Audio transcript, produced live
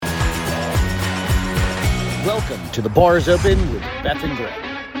Welcome to The Bar's Open with Beth and Greg.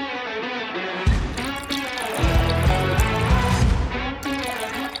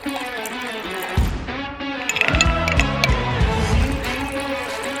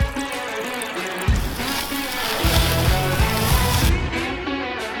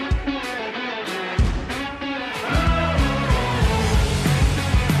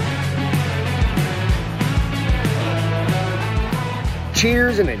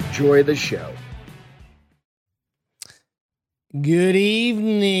 Cheers and enjoy the show. Good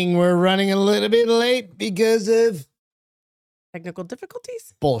evening. We're running a little bit late because of technical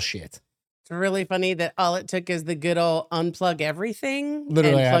difficulties. bullshit. It's really funny that all it took is the good old unplug everything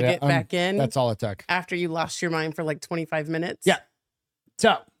Literally, and plug it back in. That's all it took. After you lost your mind for like 25 minutes. Yeah.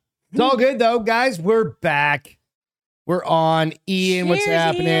 So it's all good though, guys. We're back. We're on. Ian, what's Cheers,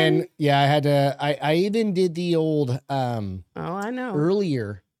 happening? Ian. Yeah, I had to. I even did the old Oh, I know.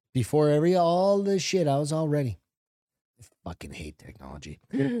 earlier before all the shit. I was all ready. I fucking hate technology.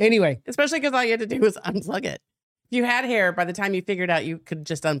 Anyway, Especially because all you had to do was unplug it. If you had hair, by the time you figured out you could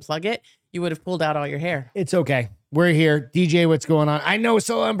just unplug it, you would have pulled out all your hair. it's okay. We're here. DJ, what's going on? I know,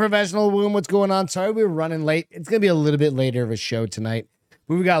 so unprofessional. Woom, what's going on? Sorry, we were running late. It's going to be a little bit later of a show tonight.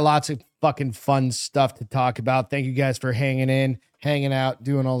 But we got lots of fucking fun stuff to talk about. Thank you guys for hanging in, hanging out,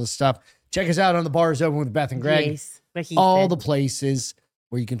 doing all this stuff. Check us out on The Bar's Open with Beth and Greg. Yes, what he All said. the places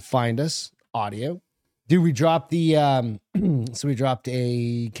where you can find us, audio. Dude, we dropped the, so we dropped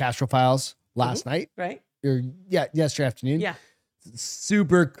a Castro Files last night. Right? Or, yesterday afternoon. Yeah.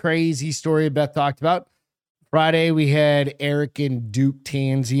 Super crazy story Beth talked about. Friday, we had Eric and Duke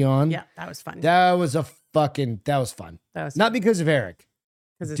Tansy on. Yeah, that was fun. That was fun. That was Not because of Eric.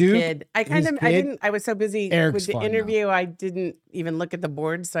 because his Duke, kid. I his kid, I was so busy Eric's with the fun, interview, I didn't even look at the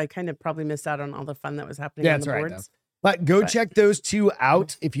boards. So I kind of probably missed out on all the fun that was happening Yeah, on that's the all right, boards. But go check those two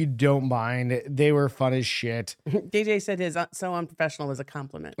out if you don't mind. They were fun as shit. DJ said his so unprofessional was a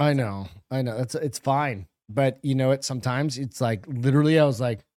compliment. I know. It's fine. But you know what? Sometimes it's like literally I was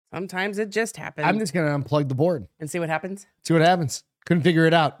like, Sometimes it just happens. I'm just going to unplug the board. and see what happens. See what happens. Couldn't figure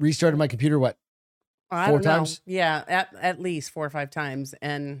it out. Restarted my computer, what? I 4 don't know. times? Yeah, at least 4 or 5 times.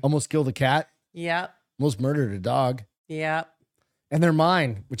 And Almost killed a cat. yeah, Almost murdered a dog. yeah, And they're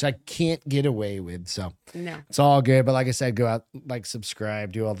mine, which I can't get away with. So no. it's all good. But like I said, go out, like,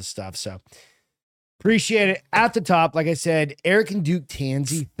 subscribe, do all the stuff. So appreciate it. At the top, like I said, Eric and Duke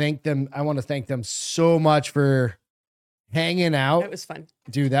Tansy, thank them. I want to thank them so much for hanging out. It was fun.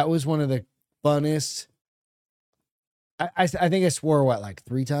 Dude, that was one of the funnest. I think I swore, like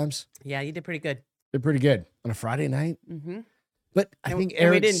 3 times? Yeah, you did pretty good. They're pretty good on a Friday night. Mm-hmm. But I And- think and we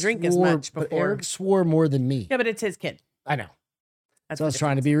Eric didn't drink as swore- much But before. Eric swore more than me. Yeah, but it's his kid. I know. That's So I was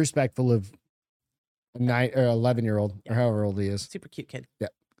trying to be respectful of a 11-year-old or however old he is. super cute kid.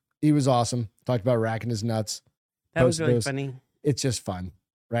 He was awesome. Talked about racking his nuts. That was Posted really those. funny. It's just fun,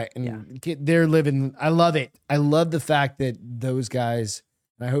 right? And they're living. I love it. I love the fact that those guys,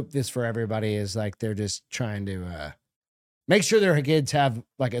 and I hope this for everybody, is like they're just trying to make sure their kids have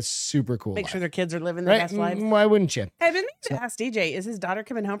like a super cool Make life. sure their kids are living their Right? best lives. Why wouldn't you, Hey, I've been meaning So- to ask DJ, is his daughter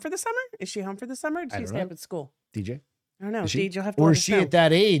coming home for the summer? Is she home for the summer? Or does I she don't stay know. up at school? DJ? I don't know. Is she? DJ, you'll have to Or let is us she know. at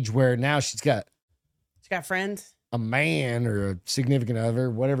that age where now she's got She got friends? a man or a significant other,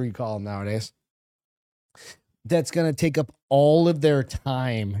 whatever you call them nowadays, that's going to take up all of their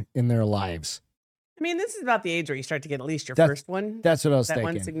time in their lives? I mean, this is about the age where you start to get at least your That's- first one. That's what I was That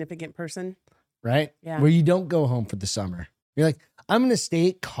one thinking, significant person. right? Yeah. Where you don't go home for the summer. You're like, I'm going to stay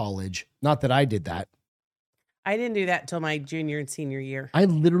at college. Not that I did that. I didn't do that until my junior and senior year. I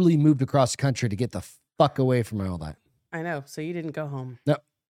literally moved across the country to get the fuck away from all that. I know. So you didn't go home.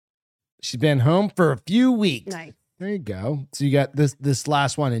 She's been home for a few weeks. Nice. There you go. So you got this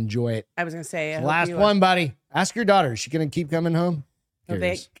last one. Enjoy it. I was going to say, I hope Last you, one, buddy. Ask your daughter. Is she going to keep coming home? hope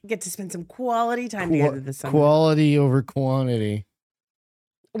they Curious. get to spend some quality time Qua- together this summer. Quality over quantity.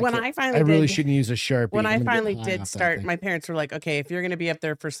 When can't- I finally I really did, shouldn't use a Sharpie. when I I'm gonna get finally high did off that start, thing. my parents were like, okay, if you're going to be up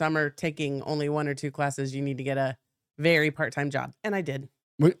there for summer taking only 1 or 2 classes, you need to get a very part-time job. And I did.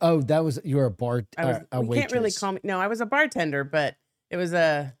 Oh, that was, you were a bar, I was, a we can't really waitress. call me, no, I was a bartender, but it was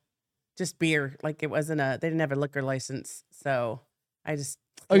just beer. Like it wasn't they didn't have a liquor license. So I just,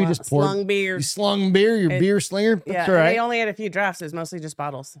 Oh, you just poured- slung beer. You slung beer, your It- beer slinger? That's Yeah. all right. They only had a few drafts. It was mostly just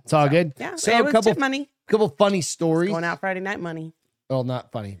bottles. It's all good. Yeah. So it a was couple, tip money. couple funny stories. Going out Friday night money. Well,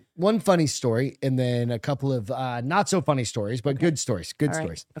 not funny. One funny story, and then a couple of not so funny stories, but good stories. Good All right.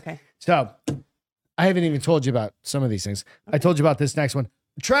 stories. Okay. So I haven't even told you about some of these things. I told you about this next one.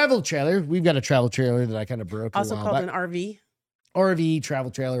 Travel trailer. We've got a travel trailer that I kind of broke Also a while called back. an RV, RV, travel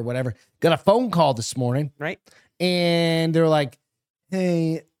trailer, whatever. Got a phone call this morning, right? and they're like,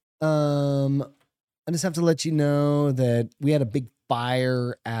 "Hey, I just have to let you know that we had a big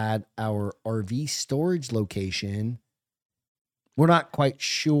fire at our RV storage location. We're not quite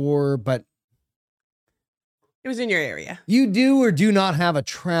sure, but It was in your area. you do or do not have a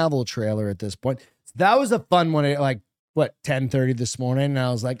travel trailer at this point. That was a fun one at 10:30 this morning. And I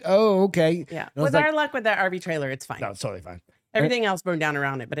was like, oh, okay. Yeah. And I was With like, our luck with that RV trailer, it's fine. no, it's totally fine. Everything else burned down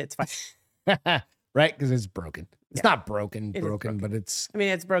around it, but it's fine. Right? Because it's broken. It's not broken, It is broken. but it's. I mean,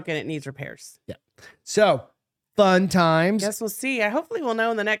 it's broken. It needs repairs. Yeah. So, fun times. Guess we'll see. Hopefully we'll know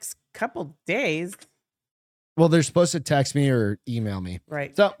in the next couple days. Well, they're supposed to text me or email me.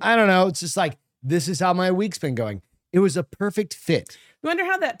 Right. So, I don't know. It's just like, this is how my week's been going. It was a perfect fit. You wonder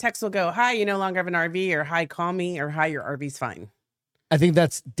how that text will go. Hi, you no longer have an RV, or hi, call me, or hi, your RV's fine. I think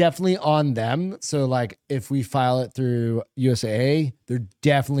that's definitely on them. So, like, if we file it through USAA, they're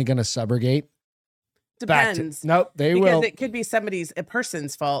definitely going to subrogate. Depends. Nope, they because will. it could be a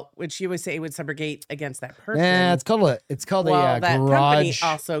person's fault, which USA would subrogate against that person. Yeah, it's called well, a that company garage.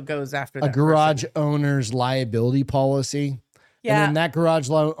 also goes after A that garage person. owner's liability policy. Yeah. And then that garage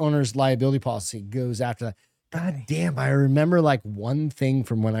owner's liability policy goes after that. God damn, I remember like one thing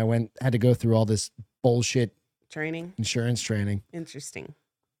from when I had to go through all this bullshit Training. insurance training. Interesting.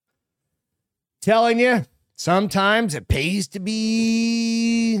 Telling you, sometimes it pays to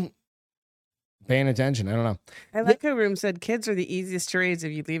be paying attention. I don't know. I like how Room said kids are the easiest to raise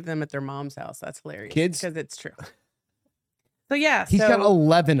if you leave them at their mom's house. That's hilarious. Kids? Because it's true. So yeah. He's got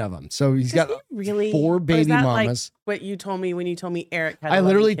 11 of them. So he's got really 4 Or is baby that mamas. Like what you told me when you told me Eric had I 11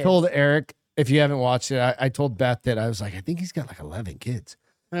 literally kids? told Eric, if you haven't watched it, I told Beth that I was like, I think he's got like 11 kids.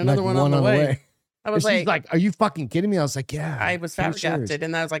 And another Like, one on the way. I And was she's like, are you fucking kidding me? I was like, yeah. I was pretty sure. flabbergasted,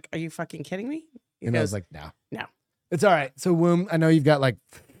 and I was like, "Are you fucking kidding me?" He And I goes, was like, no. "No." It's all right. So, Womb, I know you've got like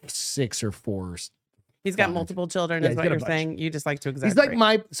 6 or 4. He's got 5. multiple children, Yeah, is he's what got a you're bunch. saying. You just like to He's exaggerate.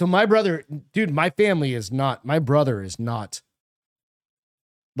 like my brother, dude, my brother is not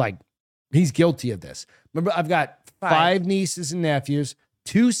like, he's guilty of this. Remember, I've got 5 nieces and nephews,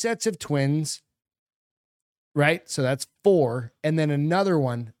 2 sets of twins, right? So that's 4. And then another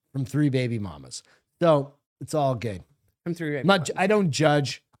one from 3 baby mamas. So it's all good. From through. I don't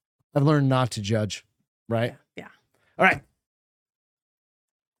judge. I've learned not to judge, right? Yeah. All right.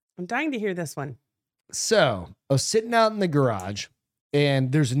 I'm dying to hear this one. So I was sitting out in the garage,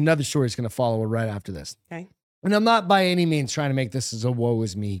 and there's another story that's going to follow right after this. Okay. And I'm not by any means trying to make this as a woe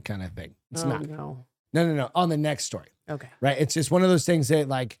is me kind of thing. It's not. No. No. On the next story, Okay. right? It's just one of those things that,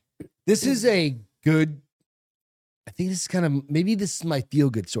 like, this is a good, I think this is kind of, maybe this is my feel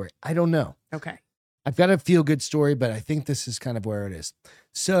good story. I don't know. Okay. I've got a feel good story, but I think this is kind of where it is.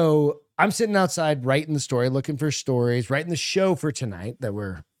 So I'm sitting outside writing the story, looking for stories, writing the show for tonight that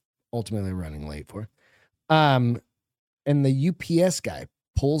we're ultimately running late for. And the UPS guy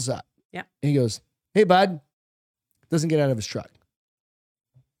pulls up. Yeah. And he goes, "Hey, bud." Doesn't get out of his truck.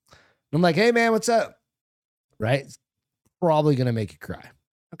 And I'm like, "Hey, man, what's up?" Right? It's probably going to make you cry.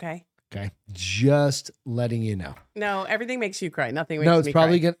 Okay. Okay. Just letting you know. No, everything makes you cry. Nothing makes No, me it's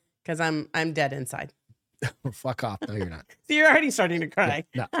probably cry. going Because I'm dead inside. to fuck off. No, you're not. So you're already starting to cry.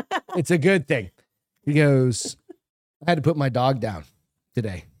 No, it's a good thing. He goes, "I had to put my dog down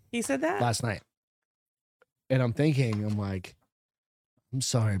today, He said that? last night." And I'm like, "I'm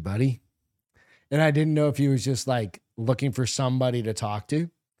sorry, buddy." And I didn't know if he was just like looking for somebody to talk to.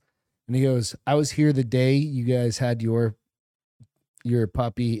 And he goes, "I was here the day you guys had your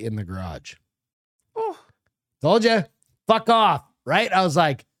puppy in the garage. Oh, Told you, fuck off." Right? I was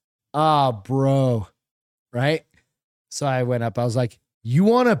like, "Ah, bro." Right? So I went up. I was like, "You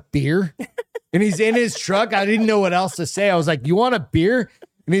want a beer?" And he's in his truck. I didn't know what else to say. I was like, "You want a beer?"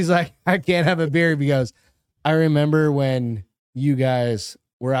 And he's like, "I can't have a beer." Because I remember when you guys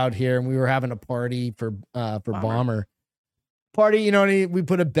were out here and we were having a party for Bomber. Party, you know, and we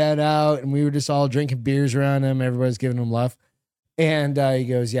put a bed out and we were just all drinking beers around him. Everybody's giving him love. And he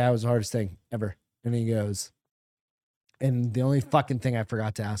goes, "Yeah, it was the hardest thing ever." And he goes, "And the only fucking thing I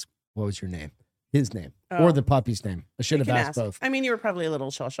forgot to ask, what was your name?" His name or Oh. the puppy's name. I should you have can asked ask. both. I mean, you were probably a little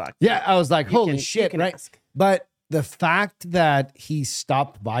shell shocked. Yeah, I was like, You holy can- shit, you can right? ask. But the fact that he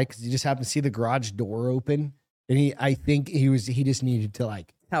stopped by because he just happened to see the garage door open, and I think he just needed to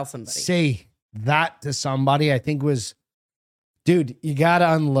like Tell somebody. say that to somebody. I think was, dude, you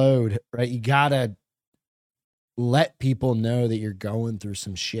gotta unload, right? You gotta let people know that you're going through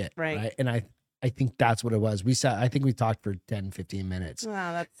some shit, Right. And I think that's what it was. I think we talked for 10, 15 minutes.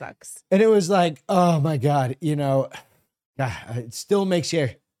 Wow, that sucks. And it was like, oh my God, it still makes you,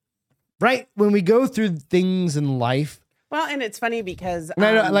 right? When we go through things in life, Well, and it's funny because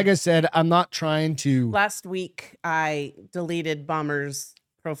and like I said, I'm not trying to, last week I deleted Bomber's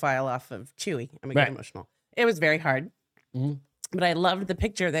profile off of Chewy. I'm gonna Right. get emotional. It was very hard. Mhm. But I loved the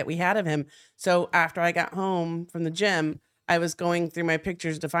picture that we had of him. So after I got home from the gym, I was going through my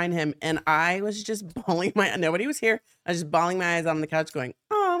pictures to find him, and I was just bawling nobody was here. I was just bawling my eyes out on the couch going,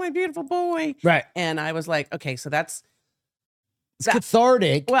 oh, my beautiful boy. Right. And I was like, okay, so It's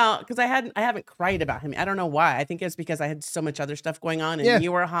cathartic. well, because I haven't cried about him. I don't know why. I think it's because I had so much other stuff going on, and Yeah.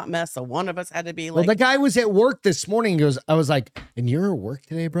 you were a hot mess. So one of us had to be Well, like, the guy was at work this morning. He goes, I was like, and you're at work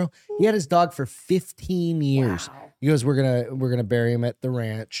today, bro? He had his dog for 15 years. wow, He goes, we're gonna bury him at the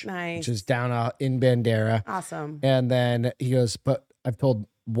ranch, nice, which is down out in Bandera. awesome. And then he goes, but I've told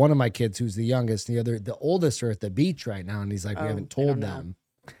one of my kids who's the youngest, the oldest are at the beach right now. And he's like, we Oh, haven't I don't told know. them.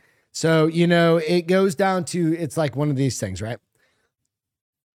 So, it goes down to, it's like one of these things, right?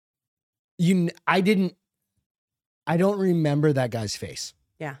 I don't remember that guy's face.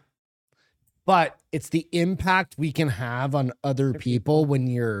 Yeah. But it's the impact we can have on other people when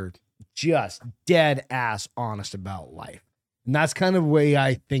you're just dead ass honest about life. And that's kind of the way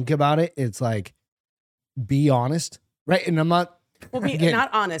I think about it. It's like, be honest, right? And I'm not, Well, be again, not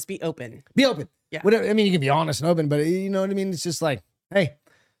honest, be open. be open. Yeah. Whatever. I mean, you can be honest and open, but you know what I mean? It's just like, hey,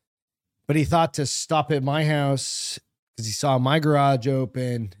 but he thought to stop at my house because he saw my garage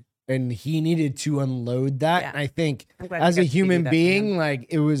open and he needed to unload that. Yeah. And I think I'm glad as you a got to do human that for him. being, like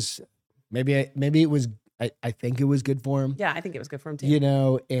it was, maybe it was, I think it was good for him, Yeah, I think it was good for him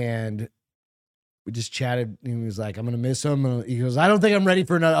too. and we just chatted and he was like, I'm going to miss him. And he goes, I don't think I'm ready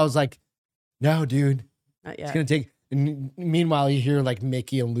for another. I was like, no, dude, Not it's yet. going to take. And meanwhile, you hear like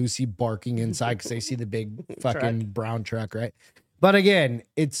Mickey and Lucy barking inside because they see the big fucking brown truck, right? But again,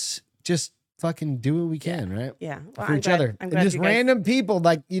 it's just fucking do what we can, right? Yeah. Well, For I'm each glad- other. I'm And glad just you guys- random people,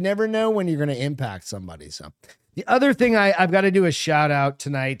 like you never know when you're going to impact somebody. So the other thing I've got to do a shout out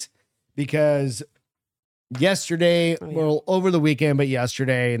tonight because yesterday, Oh, yeah. well, over the weekend, but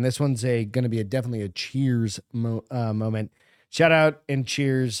yesterday, and this one's going to be definitely a cheers moment. Shout out and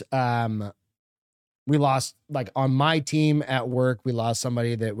cheers. We lost, like on my team at work, we lost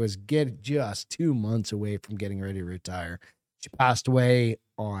somebody that was just 2 months away from getting ready to retire. She passed away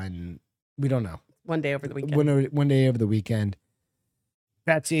on, we don't know, one day over the weekend. one day over the weekend.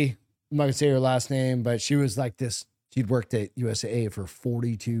 Betsy, I'm not gonna say her last name, but she was like this. She'd worked at USA for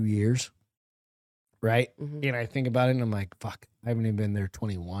 42 years, right? Mhm. And I think about it, and I'm like, fuck, I haven't even been there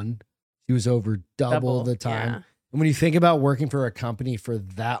 21. She was over double the time. Yeah. And when you think about working for a company for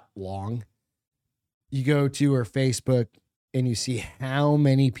that long, you go to her Facebook and you see how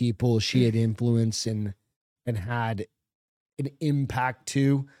many people she had influenced and had an impact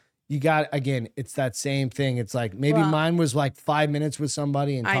to. You got, again, it's that same thing. It's like maybe Well, mine was like 5 minutes with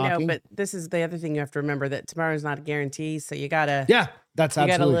somebody and I talking. know, but this is the other thing you have to remember, that tomorrow's not a guarantee. So you gotta yeah, that's you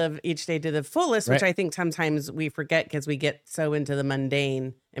gotta absolutely live each day to the fullest, which Right. I think sometimes we forget because we get so into the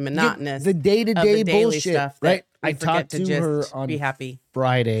mundane and monotonous the day-to-day of the daily bullshit, stuff that right? we I forget talked to her just on be happy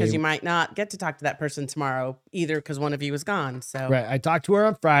Friday. because you might not get to talk to that person tomorrow either because one of you is gone. So Right. I talked to her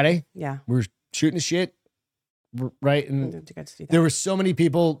on Friday. yeah, We're shooting the shit. Right. And you got to do that. there were so many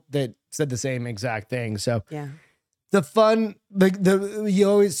people that said the same exact thing. So Yeah, the fun, you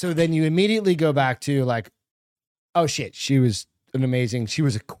always, so then you immediately go back to like, oh shit, she was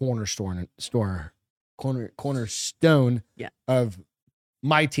a cornerstone Yeah. of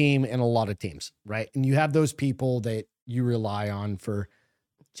my team and a lot of teams. Right. And you have those people that you rely on for,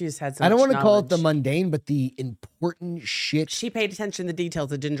 she just had so I don't much want to call it the knowledge. mundane, but the important shit. She paid attention to the details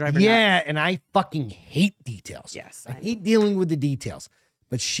that didn't drive her nuts. Yeah. And I fucking hate details. Yes, I I know. hate dealing with the details,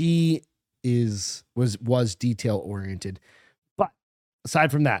 but she was detail oriented. But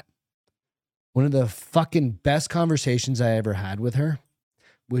aside from that, one of the fucking best conversations I ever had with her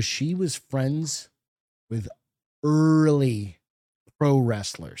was she was friends with early pro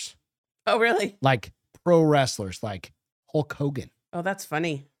wrestlers, Oh, really? like Hulk Hogan Oh, that's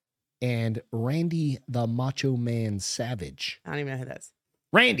funny. and Randy the Macho Man Savage. I don't even know who that's.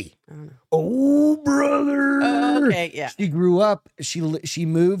 Randy. I don't know. Oh, brother. Oh, okay, yeah. She grew up, she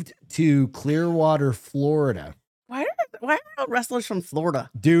moved to Clearwater, Florida. Why are all wrestlers from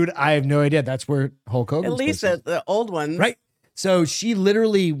Florida? Dude, I have no idea. That's where Hulk Hogan At least the old ones, right? So she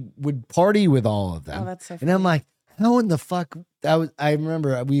literally would party with all of them. Oh, that's so and funny. I'm like, how in the fuck? I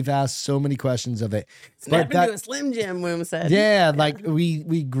remember we've asked so many questions of it. Snap into a Slim Jim, Woom said. Yeah, like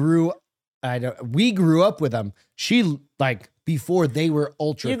we grew up with them. She like before they were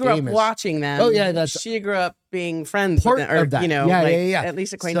ultra You grew famous. up watching them. Oh, yeah, she grew up being friends Part with them, or of that. you know, Yeah, like, yeah. at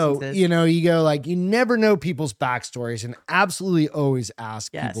least acquaintances. So, you go like, you never know people's backstories, and absolutely always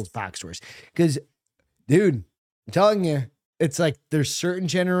ask Yes. people's backstories. Because, dude, I'm telling you, it's like there's certain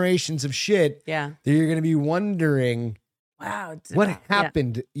generations of shit Yeah. that you're going to be wondering Wow. What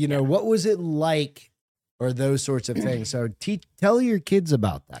happened? You know, what was it like? Or those sorts of things. So tell your kids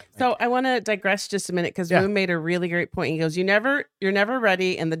about that. So I want to digress just a minute because Boone made a really great point. He goes, you're never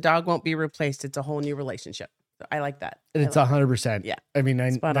ready and the dog won't be replaced. It's a whole new relationship. So I like that. And it's 100%. Yeah. I mean,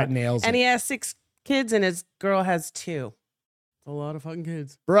 that nails it. And he has 6 kids and his girl has 2. It's a lot of fucking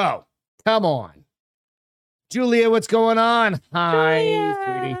kids. Bro, come on. Julia, what's going on? Hi,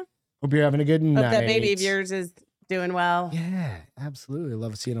 sweetie. Hope you're having a good night. Hope that baby of yours is doing well. Yeah, absolutely.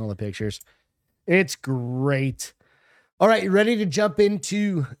 Love seeing all the pictures. It's great. All right, you ready to jump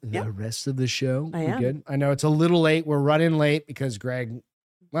into the rest of the show? I am. Good? I know it's a little late. We're running late because Greg,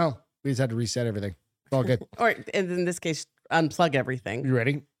 we just had to reset everything. It's all good. Or in this case, unplug everything. You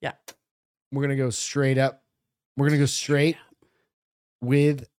ready? Yeah. We're going to go straight up. We're going to go straight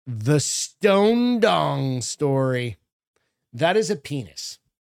with the Stone Dong story. That is a penis.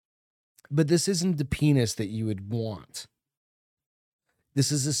 But this isn't the penis that you would want.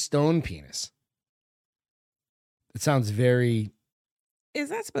 This is a stone penis. It sounds very... Is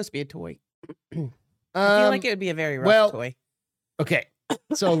that supposed to be a toy? I feel like it would be a very rough toy. Okay.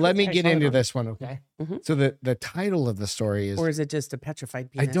 So let me get into this one, okay? Mm-hmm. So the title of the story is... Or is it just a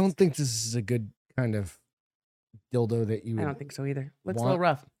petrified penis? I don't think this is a good kind of dildo that you would... I don't think so either. Looks a little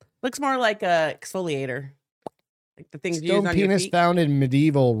rough. Looks more like a exfoliator. Like the things you use on your penis feet. found in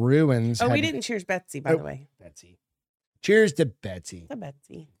medieval ruins. Oh, we didn't cheers Betsy, by the way. Betsy. Cheers to Betsy. To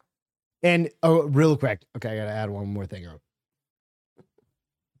Betsy. And real quick. Okay, I got to add one more thing.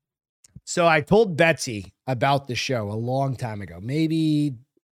 So I told Betsy about the show a long time ago, maybe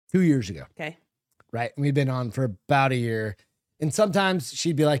 2 years ago. Okay. Right? We've been on for about a year. And sometimes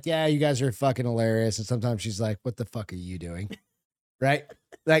she'd be like, yeah, you guys are fucking hilarious. And sometimes she's like, what the fuck are you doing? Right?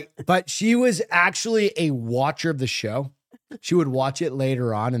 But she was actually a watcher of the show. She would watch it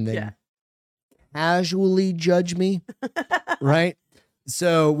later on and then casually judge me. Right?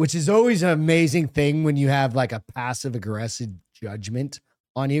 So, which is always an amazing thing when you have like a passive aggressive judgment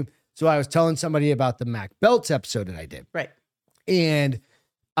on you. So I was telling somebody about the Mac Belts episode that I did. Right. And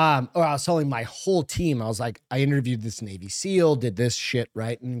or I was telling my whole team, I was like, I interviewed this Navy SEAL, did this shit,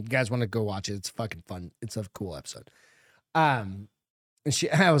 right? And you guys want to go watch it. It's fucking fun. It's a cool episode. And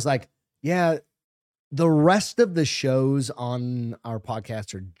I was like, yeah, the rest of the shows on our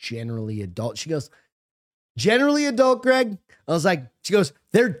podcast are generally adult. She goes, generally adult, Greg? I was like, she goes,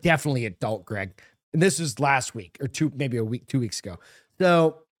 they're definitely adult, Greg. And this was last week or 2 weeks ago.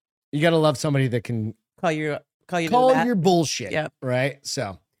 So you got to love somebody that can call your bullshit. Yep. Right.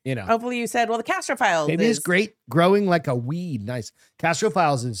 So, you know, hopefully you said, well, the Castrophiles it is great, growing like a weed. Nice.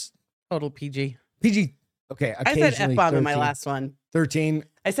 Castrophiles is total PG. Okay. I said F-bomb in my last one. 13.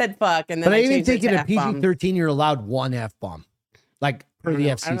 I said fuck. And then but I even changed it thinking to a PG-13, you're allowed one F-bomb. Like per the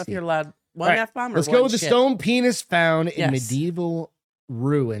FCC. I don't know if you're allowed one F-bomb or let's one go with the shit. stone penis found in medieval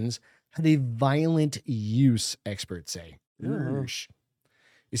ruins had a violent use, experts say.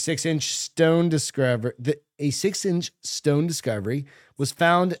 A 6-inch stone discovery was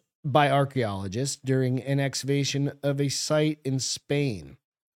found by archaeologists during an excavation of a site in Spain.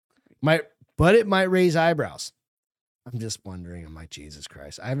 But it might raise eyebrows. I'm just wondering, I'm like, Jesus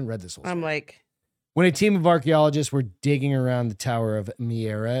Christ. I haven't read this whole story. I'm like, when a team of archaeologists were digging around the Tower of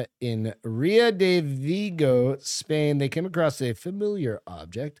Miera in Ria de Vigo, Spain, they came across a familiar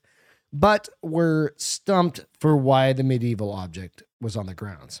object, but were stumped for why the medieval object was on the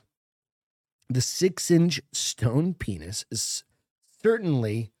grounds. The 6-inch stone penis is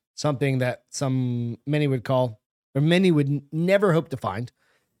certainly something that many would never hope to find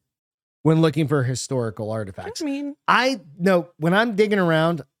when looking for historical artifacts. I know when I'm digging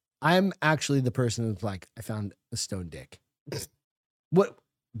around, I'm actually the person that's like, I found a stone dick. What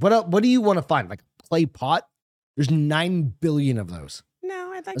do you want to find? Like a clay pot? There's 9 billion of those.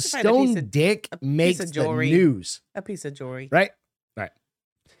 No, I'd like to find a stone dick makes the news. A piece of jewelry. Right.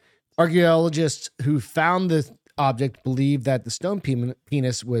 Archaeologists who found the object believe that the stone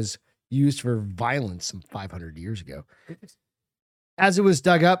penis was used for violence some 500 years ago. As it was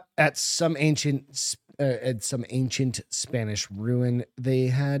dug up at some ancient Spanish ruin, they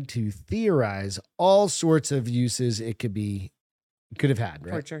had to theorize all sorts of uses it could have had.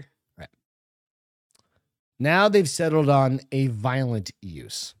 Right? Torture. Right. Now they've settled on a violent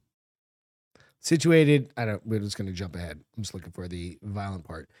use. Situated, we're just going to jump ahead. I'm just looking for the violent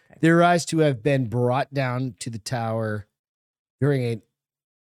part. Okay. Theorized to have been brought down to the tower during a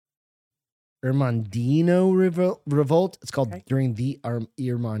Irmandino revolt. It's called during the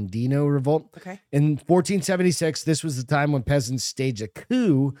Irmandino revolt. Okay. In 1476, this was the time when peasants staged a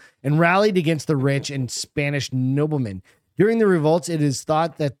coup and rallied against the rich and Spanish noblemen. During the revolts, it is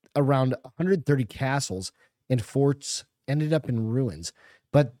thought that around 130 castles and forts ended up in ruins.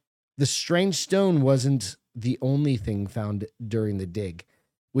 But the strange stone wasn't the only thing found during the dig,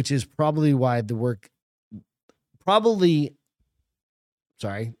 which is probably why the work need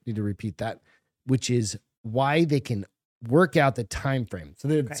to repeat that, which is why they can work out the time frame. So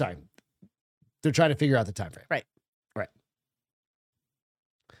they're they're trying to figure out the time frame. Right.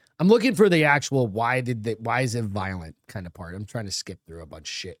 I'm looking for the actual why is it violent kind of part. I'm trying to skip through a bunch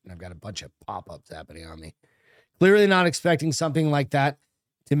of shit, and I've got a bunch of pop-ups happening on me. Clearly not expecting something like that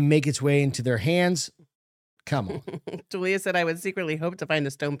to make its way into their hands. Come on. Julia said I would secretly hope to find a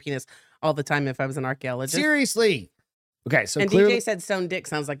stone penis all the time if I was an archaeologist. Seriously. Okay, so and clearly, DJ said Stone Dick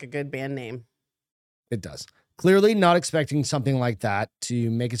sounds like a good band name. It does. Clearly not expecting something like that to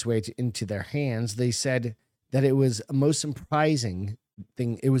make its way into their hands. They said that it was the most surprising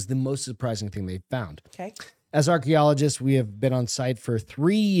thing they found. Okay. As archaeologists, we have been on site for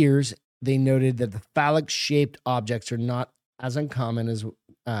 3 years. They noted that the phallic-shaped objects are not as uncommon as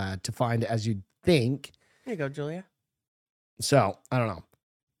to find as you'd think. There you go, Julia. So, I don't know.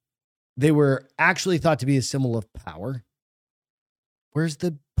 They were actually thought to be a symbol of power. Where's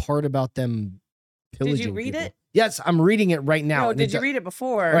the part about them pillaging Did you read people? it? Yes, I'm reading it right now. No, did you read it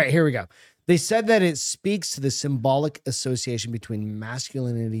before? All right, here we go. They said that it speaks to the symbolic association between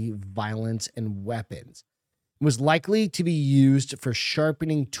masculinity, violence, and weapons. It was likely to be used for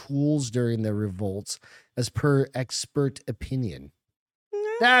sharpening tools during the revolts, as per expert opinion.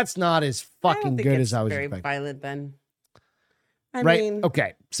 That's not as fucking good as I was very expecting. Violent then. I Right? mean,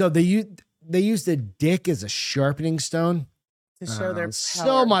 Okay. So they used the dick as a sharpening stone. to show their power.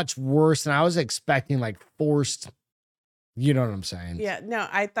 So much worse than I was expecting, like forced. You know what I'm saying? Yeah, no,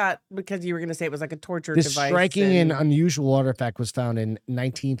 I thought because you were going to say it was like a torture This device. striking and unusual artifact was found in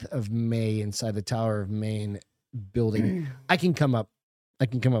 19th of May inside the Tower of Maine building. I can come up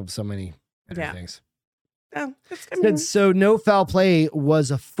with so many better things. Oh, it's So no foul play was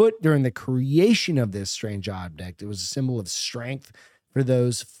afoot during the creation of this strange object. It was a symbol of strength for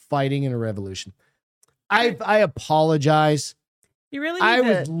those fighting in a revolution. I apologize. You really I need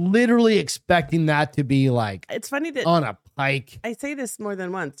was literally expecting that to be like It's funny that on a pike. I say this more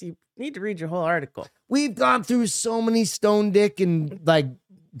than once. You need to read your whole article. We've gone through so many stone dick and like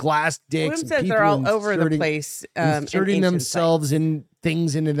glass dicks. William And says people they're all over the place. Inserting in ancient themselves in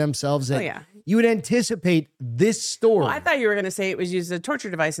things into themselves that yeah. you would anticipate this story. Well, I thought you were going to say it was used as a torture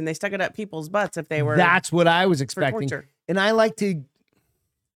device and they stuck it up people's butts if they were. That's what I was for expecting. torture. And I like to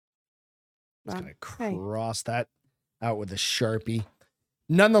Well, going to cross that out with a Sharpie.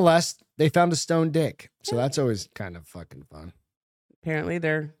 Nonetheless, they found a stone dick. So that's always kind of fucking fun. Apparently,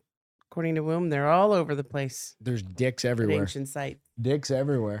 according to Womb, they're all over the place. There's dicks At everywhere. ancient site. Dicks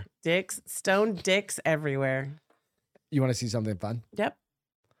everywhere. Stone dicks everywhere. You want to see something fun? Yep.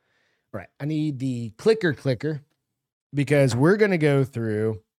 Right. I need the clicker because we're going to go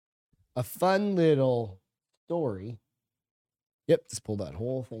through a fun little story. Yep. Just pull that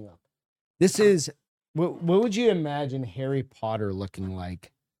whole thing up. This is, what would you imagine Harry Potter looking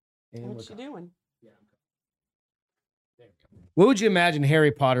like? What's she doing? What would you imagine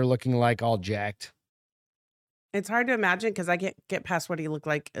Harry Potter looking like all jacked? It's hard to imagine because I can't get past what he looked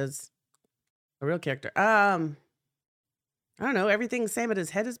like as a real character. I don't know. Everything's same, but his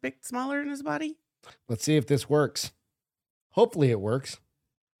head is smaller than his body. Let's see if this works. Hopefully it works.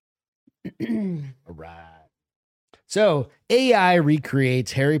 All right. So AI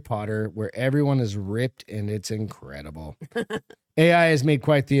recreates Harry Potter where everyone is ripped and it's incredible. AI has made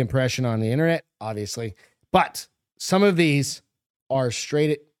quite the impression on the internet, obviously, but some of these are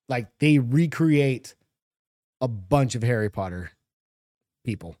like they recreate a bunch of Harry Potter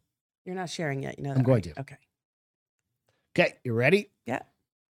people. You're not sharing yet. You know that, I'm going right? to. Okay. Okay, you ready? Yeah. Let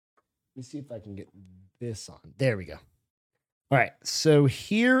me see if I can get this on. There we go. All right, so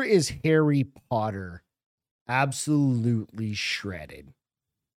here is Harry Potter absolutely shredded.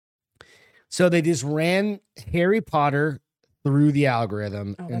 So they just ran Harry Potter through the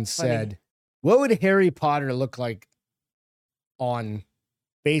algorithm and said, funny. what would Harry Potter look like on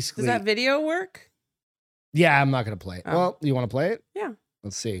basically? Does that video work? Yeah, I'm not going to play it. Oh. Well, you want to play it? Yeah.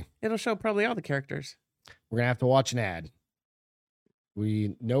 Let's see. It'll show probably all the characters. We're going to have to watch an ad.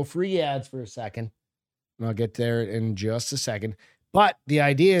 No free ads for a second. And I'll get there in just a second. But the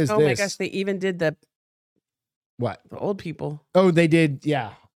idea is Oh my gosh, they even did the old people. Oh, they did.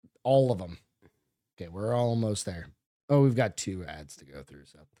 Yeah. All of them. Okay. We're almost there. Oh, we've got 2 ads to go through.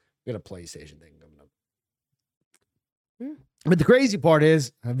 So we got a PlayStation thing coming up. But the crazy part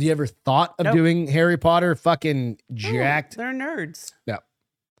is, have you ever thought of doing Harry Potter fucking jacked? They're nerds. No.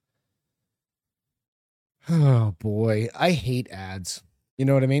 Oh boy. I hate ads. You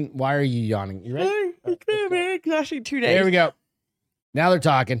know what I mean? Why are you yawning? You ready? Actually, 2 days. There we go. Now they're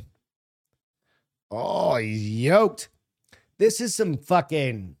talking. Oh, he's yoked. This is some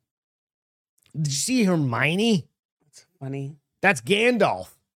fucking. Did you see Hermione? That's funny. That's Gandalf.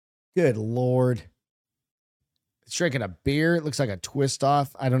 Good Lord. He's drinking a beer. It looks like a twist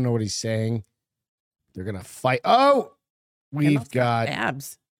off. I don't know what he's saying. They're going to fight. Oh, we've got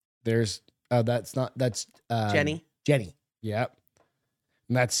abs. There's, that's Jenny. Jenny. Yep.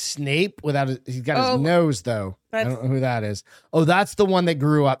 And that's Snape without he's got his nose though. I don't know who that is. Oh, that's the one that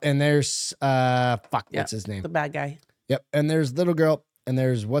grew up. And there's what's his name? The bad guy. Yep. And there's little girl. And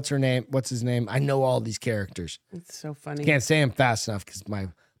there's what's her name? What's his name? I know all these characters. It's so funny. Can't say them fast enough because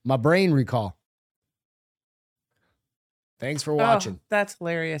my brain recall. Thanks for watching. That's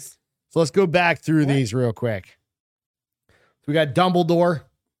hilarious. So let's go back through these real quick. So we got Dumbledore.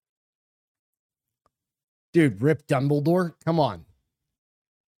 Dude, rip Dumbledore. Come on.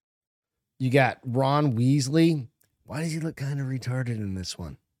 You got Ron Weasley. Why does he look kind of retarded in this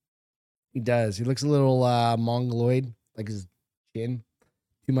one? He does. He looks a little mongoloid, like his chin.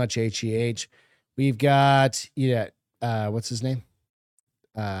 Too much HEH. We've got, what's his name?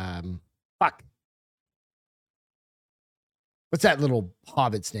 Fuck. What's that little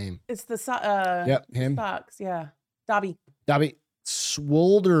hobbit's name? It's the him. Fox, yeah. Dobby.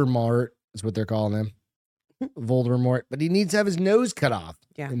 Swoldemort is what they're calling him. Voldemort, but he needs to have his nose cut off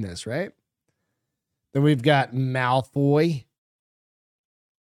in this, right? Then we've got Malfoy.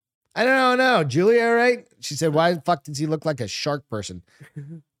 I don't know. Julia, right? She said, why the fuck does he look like a shark person?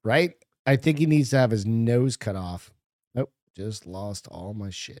 Right? I think he needs to have his nose cut off. Nope. Just lost all my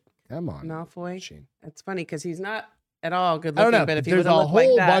shit. Come on. Malfoy. Machine. It's funny because he's not at all good I don't looking, know. but if he There's would have a looked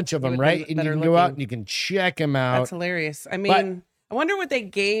whole like that, bunch of them, right? And you can go out and you can check him out. That's hilarious. I mean, I wonder what they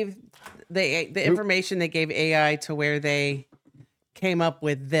gave the information they gave AI to where they came up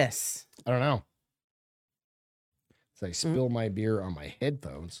with this. I don't know. So I spill my beer on my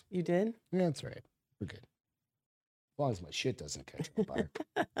headphones. You did? Yeah, that's right. We're good. As long as my shit doesn't catch on fire.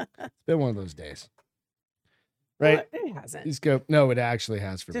 It's been one of those days. Right? Well, it hasn't. Let's go. No, it actually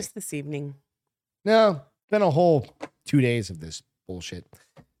has for me. Just this evening. No, been a whole 2 days of this bullshit.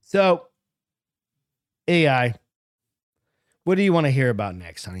 So, AI, what do you want to hear about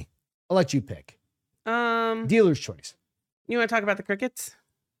next, honey? I'll let you pick. Dealer's choice. You want to talk about the crickets?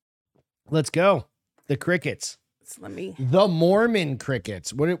 Let's go. The crickets. The Mormon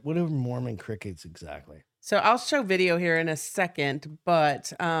crickets. What are Mormon crickets exactly? So I'll show video here in a second,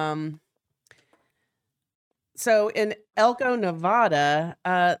 but so in Elko, Nevada,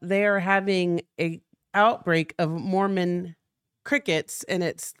 they are having a outbreak of Mormon crickets, and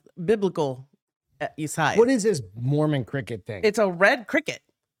it's biblical size. What is this Mormon cricket thing? It's a red cricket.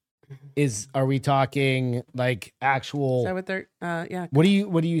 Are we talking like actual? Is that what they're? Yeah. What do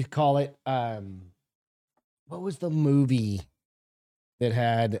you call it? What was the movie that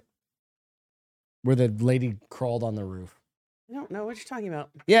had where the lady crawled on the roof? I don't know what you're talking about.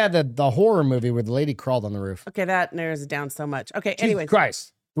 Yeah, the horror movie where the lady crawled on the roof. Okay, that narrows it down so much. Okay, anyway,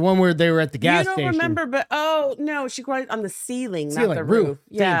 Christ, the one where they were at the gas station. You don't remember, but no, she crawled on the ceiling, not the roof.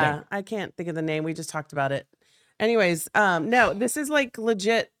 Yeah, I can't think of the name. We just talked about it. Anyways, no, this is like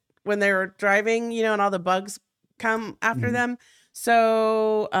legit when they were driving, and all the bugs come after them.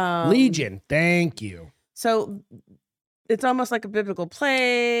 So Legion, thank you. So it's almost like a biblical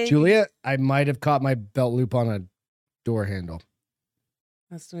plague. Julia, I might have caught my belt loop on a door handle.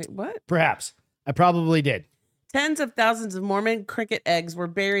 That's what? Perhaps. I probably did. Tens of thousands of Mormon cricket eggs were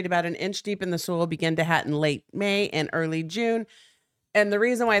buried about an inch deep in the soil, began to hatch in late May and early June. And the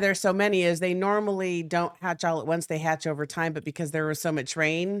reason why there's so many is they normally don't hatch all at once. They hatch over time, but because there was so much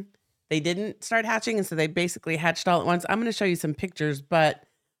rain, they didn't start hatching. And so they basically hatched all at once. I'm going to show you some pictures, but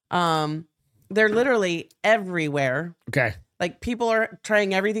they're literally everywhere. Okay. Like people are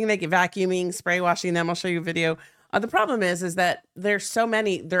trying everything they get, vacuuming, spray washing them. I'll show you a video. The problem is that there's so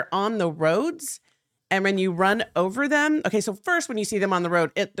many, they're on the roads. And when you run over them, okay, so first when you see them on the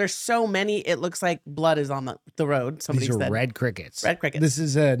road, there's so many, it looks like blood is on the road. These are red crickets. Red crickets. This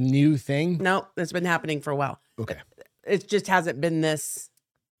is a new thing? No, it's been happening for a while. Okay. It just hasn't been this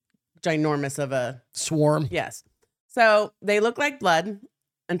ginormous of a swarm. Yes. So they look like blood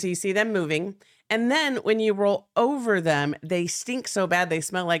until you see them moving. And then when you roll over them, they stink so bad, they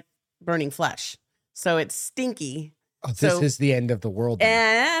smell like burning flesh. So it's stinky. Oh, this is the end of the world.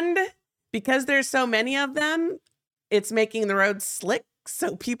 And because there's so many of them, it's making the road slick.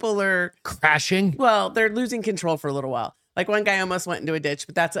 So people are crashing. Well, they're losing control for a little while. Like one guy almost went into a ditch,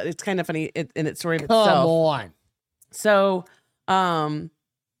 but it's kind of funny in its story of itself. Come on. So,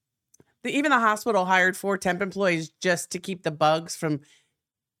 even the hospital hired 4 temp employees just to keep the bugs from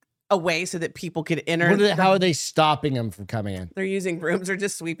away so that people could enter. How are they stopping them from coming in? They're using brooms or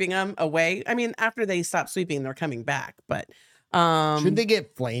just sweeping them away. I mean, after they stop sweeping, they're coming back. But shouldn't they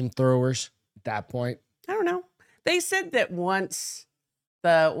get flamethrowers at that point? I don't know. They said that once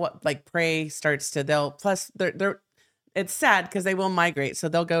the prey starts to, they're it's sad because they will migrate. So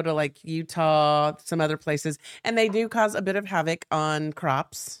they'll go to like Utah, some other places, and they do cause a bit of havoc on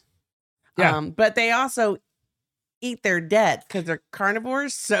crops. Yeah. But they also eat their dead because they're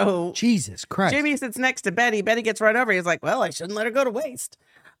carnivores. So Jesus Christ. Jimmy sits next to Betty. Betty gets run over. He's like, well, I shouldn't let her go to waste.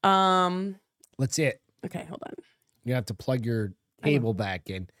 Let's see it. Okay, hold on. You have to plug your cable back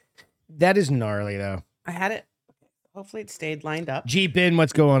in. That is gnarly, though. I had it. Hopefully it stayed lined up. Jeep in,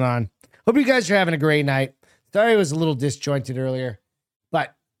 what's going on? Hope you guys are having a great night. Sorry it was a little disjointed earlier,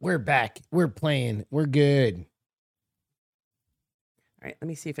 but we're back. We're playing. We're good. All right, let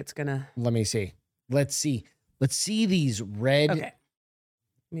me see if it's gonna. Let me see. Let's see. Let's see these red Okay. Let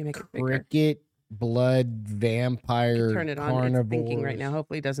me make it bigger. cricket blood vampire Turn it on. carnivores. It's thinking right now.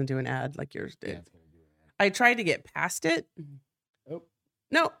 Hopefully it doesn't do an ad like yours did. Yeah. I tried to get past it. Oh.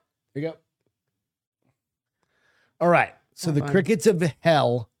 No. Here you go. All right. So Hold the on. crickets of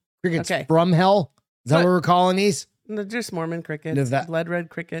hell, crickets Okay. from hell. Is that what we're calling these? They're just Mormon crickets. No, that- Blood red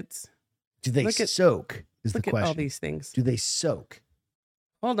crickets. Do they Look at- soak? Is the Look at question. all these things. Do they soak?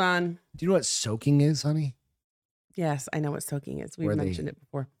 Hold on. Do you know what soaking is, honey? Yes, I know what soaking is. We've Where they- mentioned it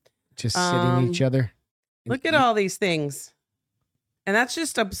before. Just sitting each other. and Look at eat- all these things. And that's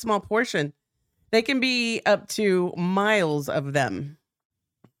just a small portion. They can be up to miles of them.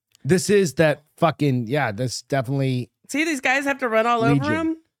 This is that fucking, yeah, that's definitely, See, these guys have to run all Legion. over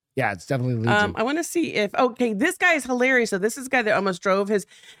them. yeah, it's definitely Legion. I want to see if, okay, this guy is hilarious. So this is the guy that almost drove his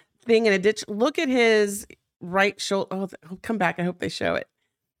thing in a ditch. Look at his right shoulder. Oh, come back. I hope they show it.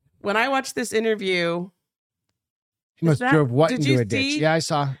 When I watched this interview, He must that- drove what did into you a ditch? see? Yeah, I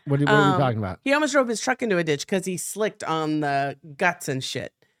saw. What are we talking about? he almost drove his truck into a ditch because he slicked on the guts and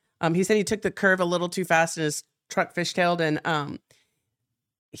shit. He said he took the curve a little too fast and his truck fishtailed and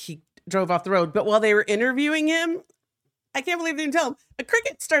he drove off the road. But while they were interviewing him, I can't believe they didn't tell him. A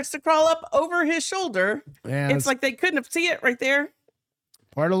cricket starts to crawl up over his shoulder. Yeah, It's like they couldn't see it right there.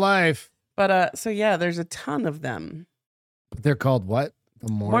 part of life. But so yeah, there's a ton of them. They're called what?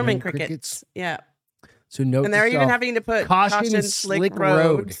 The Mormon crickets. Yeah. So note And they're to even self, having to put caution, caution slick slick road.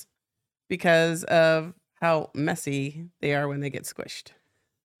 roads because of how messy they are when they get squished.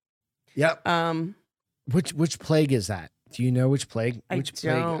 Yep. Um, Which plague is that? Do you know which plague? I Which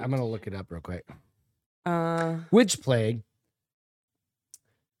plague? don't. I'm gonna look it up real quick. uh, Which plague?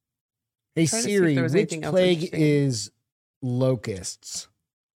 Hey Trying to see if Siri, there was which anything else plague interesting. is locusts?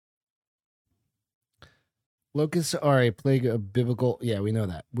 Locusts are a plague of biblical. Yeah, we know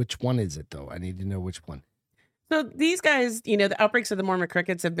that. Which one is it though? I need to know which one. so these guys, you know, the outbreaks of the Mormon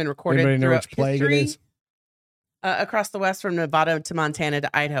crickets have been recorded Anybody know throughout which plague history, it is? across the West from Nevada to Montana to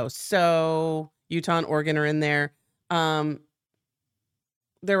Idaho. So Utah and Oregon are in there.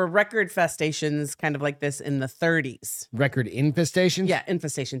 There were record festations kind of like this in the 30s. Record infestations? Yeah,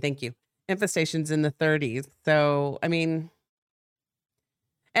 infestation. Thank you. Infestations in the 30s. So, I mean,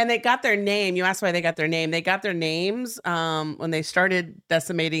 and they got their name. You asked why they got their name. They got their names when they started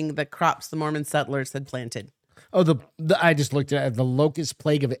decimating the crops the Mormon settlers had planted. Oh, the I just looked at it. The locust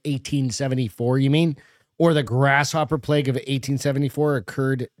plague of 1874, you mean? Or the grasshopper plague of 1874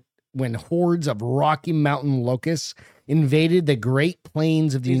 occurred when hordes of Rocky Mountain locusts invaded the Great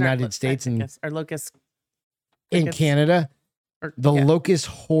Plains of the These aren't United States and or locusts. in crickets. Canada. Or, The yeah. locust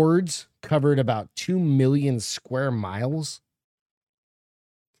hordes covered about 2 million square miles.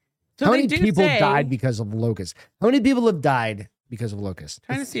 So How they many do people say- died because of locusts? How many people have died because of locusts?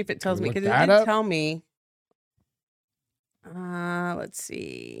 Trying to see if it tells Can me we because look it that did up? tell me. Let's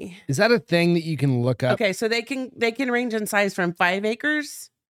see. Is that a thing that you can look up? Okay, so they can range in size from 5 acres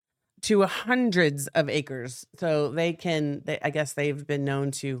to hundreds of acres. So they I guess they've been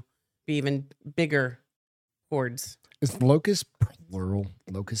known to be even bigger hordes. Is locust plural?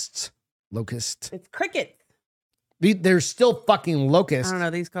 Locusts? Locust? It's cricket. They're still fucking I locusts. don't know.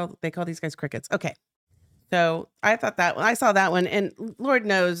 They call these guys crickets. Okay. So I thought that I saw that one, and Lord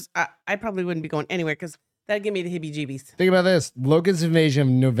knows I probably wouldn't be going anywhere because that'd give me the heebie-jeebies. Think about this. Locust invasion of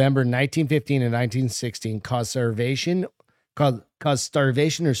November 1915 and 1916 caused starvation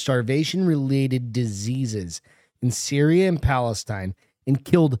or starvation-related diseases in Syria and Palestine and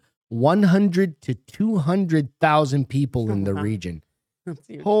killed 100 to 200,000 people in the region.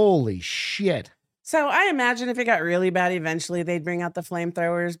 Holy shit. So I imagine if it got really bad, eventually they'd bring out the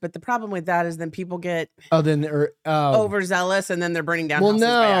flamethrowers. But the problem with that is then people get Oh, then they're overzealous and then they're burning down well, houses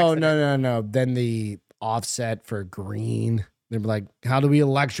by no, accident. no. Then the offset for green. They're like, how do we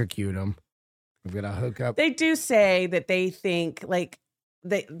electrocute them? We've got to hook up. They do say that they think like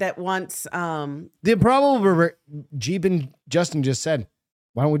that once The improbable Jeep and Justin just said,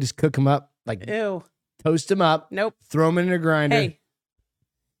 why don't we just cook them up? Like, ew. toast them up. Nope. Throw them in a grinder. Hey,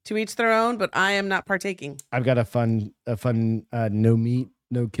 to each their own, but I am not partaking. I've got a fun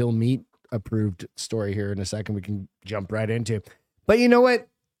no kill meat approved story here in a second. We can jump right into. But you know what?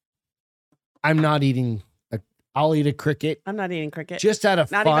 I'm not eating. I'll eat a cricket. I'm not eating cricket. Just out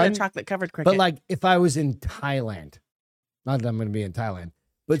of not fun. even a chocolate covered cricket. But like if I was in Thailand, not that I'm going to be in Thailand,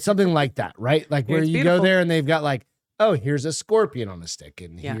 but something like that, right? Like where you go there and they've got like, oh, here's a scorpion on a stick,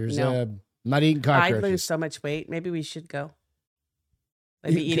 and here's I'm not eating cockroaches. I'd lose so much weight. Maybe we should go.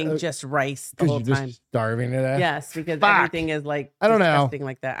 I'd be eating just rice the whole you're time. Just starving to death. Yes, because everything is like I don't know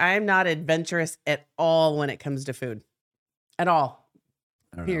like that. I'm not adventurous at all when it comes to food, at all.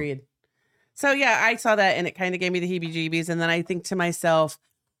 Period. So yeah, I saw that and it kind of gave me the heebie-jeebies, and then I think to myself,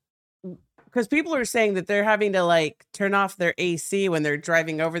 because people are saying that they're having to like turn off their AC when they're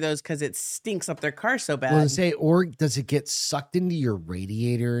driving over those because it stinks up their car so bad. Well, say, or does it get sucked into your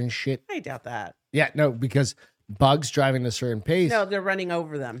radiator and shit? I doubt that. Yeah, no, because bugs driving at a certain pace. No, they're running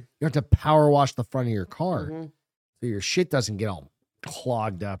over them. You have to power wash the front of your car so your shit doesn't get all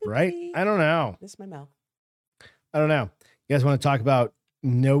clogged up, right? I don't know. This is my mouth. I don't know. You guys want to talk about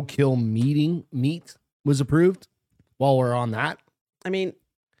no-kill meat was approved while we're on that? I mean,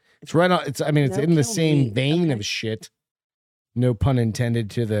 it's right on. It's in the same vein of shit. No pun intended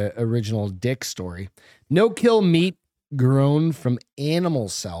to the original Dick story. No-kill meat grown from animal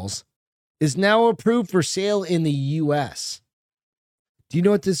cells is now approved for sale in the U.S. Do you know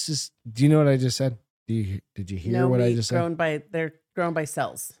what this is? Do you know what I just said? Did you hear what I just said? They're grown by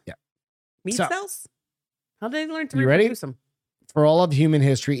cells. Yeah. Meat cells? How did they learn to reproduce reproduce them? For all of human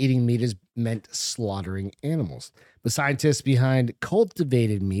history, eating meat has meant slaughtering animals. The scientists behind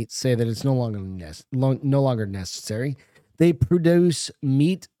cultivated meat say that it's no longer necessary. They produce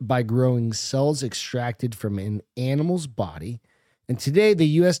meat by growing cells extracted from an animal's body. And today, the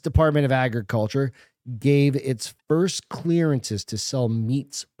U.S. Department of Agriculture gave its first clearances to sell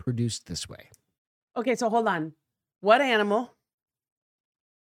meats produced this way. Okay, so hold on. What animal?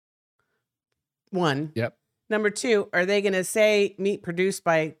 One. Yep. Number two, are they going to say meat produced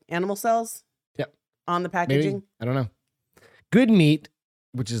by animal cells? Yep. On the packaging? Maybe. I don't know. Good Meat,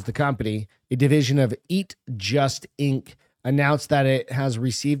 which is the company, a division of Eat Just Inc., announced that it has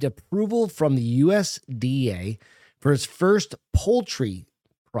received approval from the USDA for its first poultry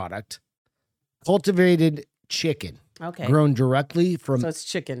product, cultivated chicken. Okay. Grown directly from so it's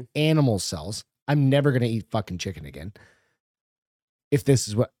chicken. Animal cells. I'm never going to eat fucking chicken again. If this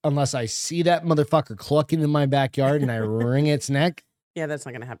is unless I see that motherfucker clucking in my backyard and I wring its neck. Yeah, that's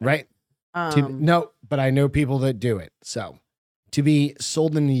not going to happen. Right? No, but I know people that do it. So to be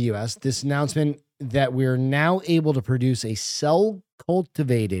sold in the U.S., this announcement that we're now able to produce a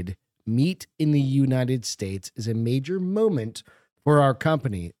cell-cultivated meat in the United States is a major moment for our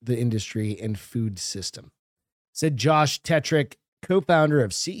company, the industry, and food system, said Josh Tetrick, co-founder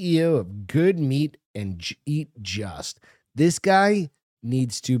of CEO of Good Meat and Eat Just. This guy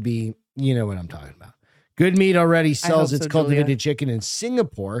needs to be, you know what I'm talking about. Good Meat already sells its cultivated chicken in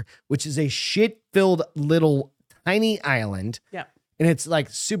Singapore, which is a shit-filled little tiny island. Yeah. And it's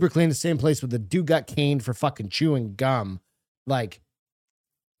like super clean, the same place where the dude got caned for fucking chewing gum like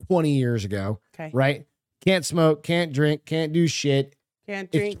 20 years ago. Okay. Right? Can't smoke, can't drink, can't do shit.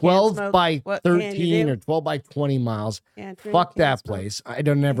 Can't drink, it's 12 can't by 13 or 12 by 20 miles. Can't drink, fuck that smoke. place.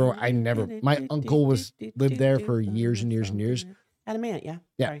 My uncle lived there for years and years and years. At a minute, yeah.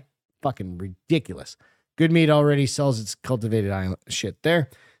 Yeah. Sorry. Fucking ridiculous. Good Meat already sells its cultivated island shit there,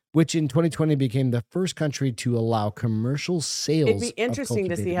 which in 2020 became the first country to allow commercial sales. It'd be interesting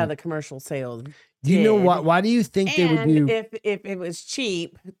to see how the commercial sales. Do you know what? Why do you think they would do? If it was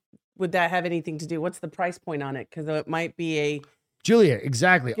cheap, would that have anything to do? What's the price point on it? Because it might be a Julia,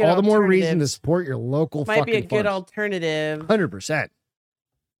 exactly. All the more reason to support your local fucking might be a good alternative. 100%.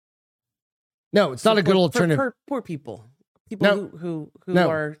 No, it's not a good alternative. For poor people. People who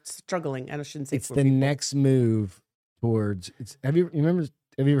are struggling. I shouldn't say it's the next move towards have you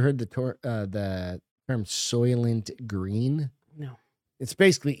ever heard the term Soylent Green? No. It's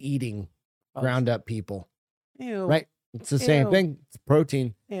basically eating ground up people. Ew. Right? It's the same thing. It's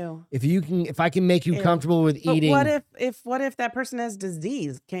protein. Ew. If I can make you comfortable with eating. What if that person has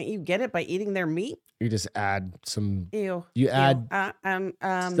disease? Can't you get it by eating their meat? You just add some. Ew. You add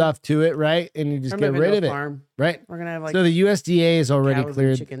stuff to it, right? And you just get rid of it. Right? We're gonna have so the USDA has already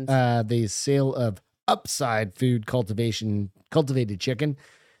cleared the sale of Upside Food cultivated chicken.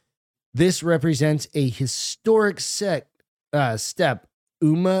 This represents a historic step,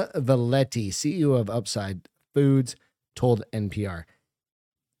 Uma Valetti, CEO of Upside Foods, told NPR.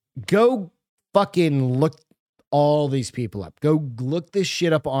 Go fucking look all these people up. Go look this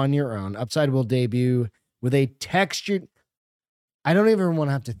shit up on your own. Upside will debut with a textured, I don't even want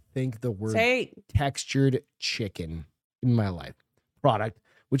to have to think the word textured chicken in my life product,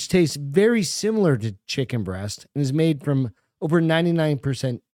 which tastes very similar to chicken breast and is made from over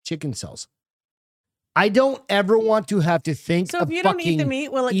 99% chicken cells. I don't ever want to have to think So of if you don't eat the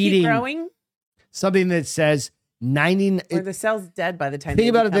meat, will it keep growing? Something that says 90. Or the cell's dead by the time Think they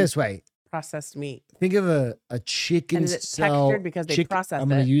about it become this way. processed meat. Think of a chicken And is it cell. textured because they processed I'm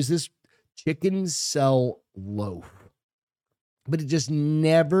going it? to use this chicken cell loaf, but it just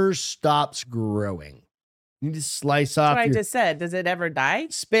never stops growing. You need to slice off. That's what I just said. Does it ever die?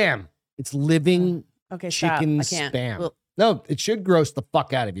 Spam. It's living chicken stop. I can't. spam. Well, No, it should gross the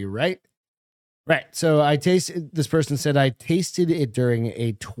fuck out of you, right? Right. So this person said, I tasted it during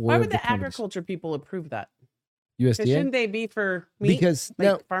a tour. why would of the agriculture people approve that? USDA? Shouldn't they be for meat? Because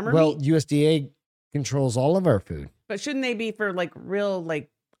farmer well, meat? USDA controls all of our food. But shouldn't they be for like real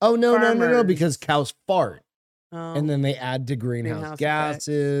Oh no, farmers? because cows fart. Oh, And then they add to greenhouse Greenhouse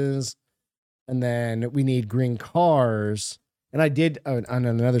gases. And then we need green cars. And I did, on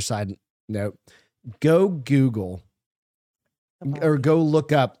another side note, go Google or go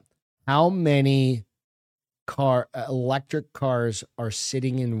look up how many electric cars are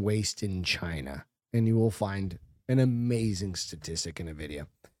sitting in waste in China. And you will find an amazing statistic in a video.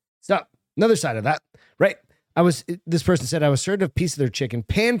 So another side of that, right? This person said, I was served a piece of their chicken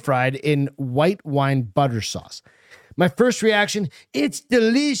pan fried in white wine butter sauce. My first reaction, it's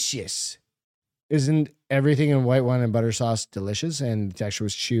delicious. Isn't everything in white wine and butter sauce delicious? And the texture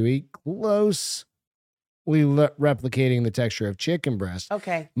was chewy, closely replicating the texture of chicken breast.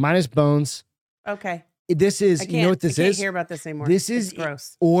 Okay. Minus bones. Okay. This is, you know what this I can't is? hear about this anymore. This It's is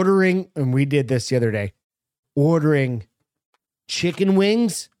gross. ordering, and we did this the other day, ordering chicken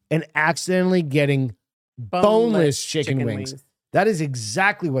wings and accidentally getting boneless chicken wings. That is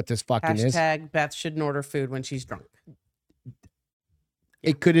exactly what this fucking is. Hashtag Beth shouldn't order food when she's drunk.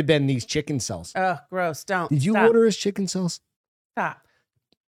 It could have been these chicken cells. Oh, gross. Don't. Did you Stop. order as chicken cells? Stop.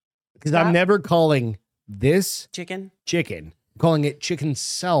 Because I'm never calling this Chicken? chicken, I'm calling it chicken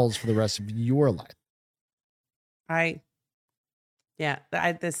cells for the rest of your life.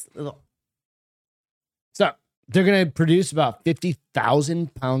 This little. So they're going to produce about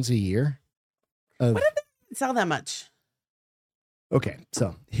 50,000 pounds a year. What if they sell that much? Okay,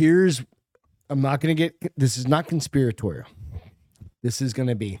 so I'm not going to get, this is not conspiratorial. This is going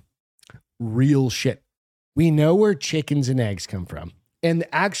to be real shit. We know where chickens and eggs come from. And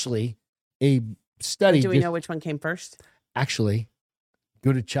actually, a study. Do we know which one came first? Actually,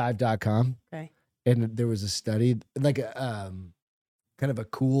 go to chive.com. Okay. And there was a study, like a kind of a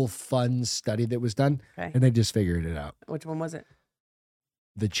cool, fun study that was done. Okay. And they just figured it out. Which one was it?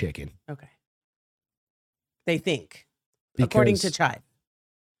 The chicken. Okay. They think. According to Chive.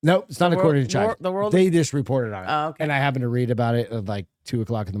 No, it's not according to Chive. The world. They just reported on it. Oh, okay. And I happened to read about it at like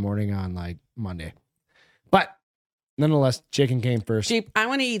 2:00 in the morning on like Monday. But nonetheless, chicken came first. Cheap. I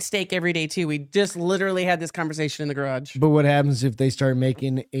want to eat steak every day too. We just literally had this conversation in the garage. But what happens if they start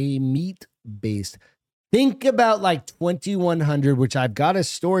making a meat-based? Think about like 2100, which I've got a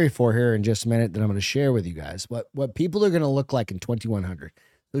story for here in just a minute that I'm going to share with you guys. What people are going to look like in 2100.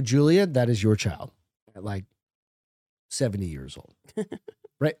 So Julia, that is your child at like 70 years old.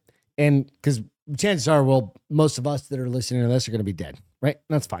 Right? And because chances are, well, most of us that are listening to this are going to be dead. Right?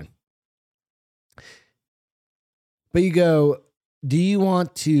 That's fine. But you go, do you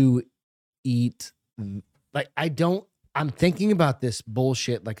want to eat? Like, I'm thinking about this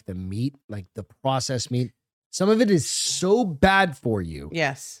bullshit, like the meat, like the processed meat. Some of it is so bad for you.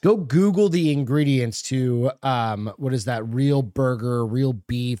 Yes. Go Google the ingredients to, what is that? Real burger, real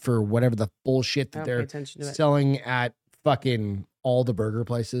beef, or whatever the bullshit that they're selling at fucking all the burger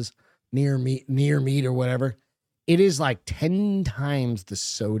places, near meat or whatever. It is like 10 times the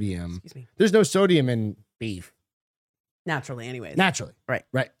sodium. Excuse me. There's no sodium in beef. Naturally, anyways. Naturally. Right.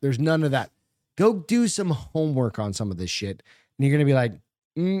 Right. There's none of that. Go do some homework on some of this shit. And you're going to be like,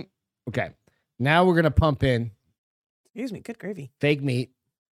 okay, now we're going to pump in. Excuse me. Good gravy. Fake meat.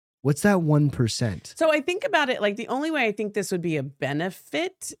 What's that 1%? So I think about it like the only way I think this would be a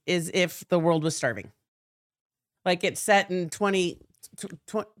benefit is if the world was starving. Like it's set in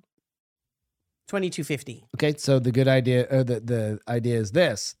 2250. Okay. So the good idea, or the idea is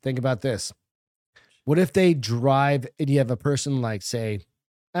this. Think about this. What if they drive and you have a person like, say,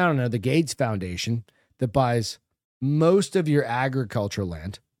 I don't know, the Gates Foundation that buys most of your agricultural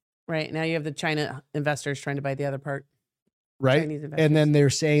land. Right. Now you have the China investors trying to buy the other part. right? Chinese investors. And then they're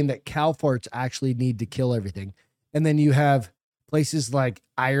saying that cow farts actually need to kill everything. And then you have places like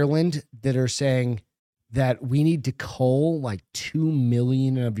Ireland that are saying that we need to cull like 2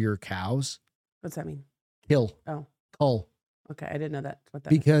 million of your cows. What's that mean? Kill. Oh, Cull. okay. I didn't know that. What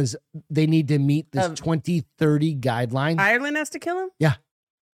that meant. Because they need to meet this Of- 2030 guideline. Ireland has to kill him?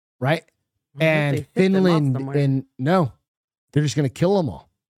 Right? I hope And they ship them off Finland, somewhere. and no, they're just going to kill them all.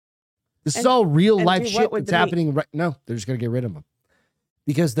 This is And- all real and life do shit what with that's the meat? happening right. No, they're just going to get rid of them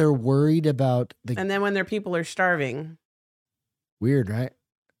because they're worried about the And then when their people are starving, weird, right?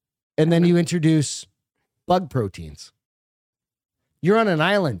 And then you introduce bug proteins. You're on an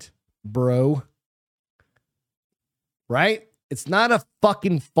island, bro. Right? It's not a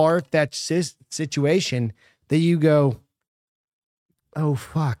fucking far-fetched situation that you go, oh,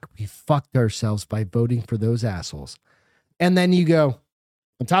 fuck, we fucked ourselves by voting for those assholes. And then you go,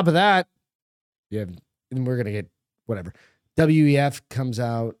 on top of that, and we're going to get whatever. WEF comes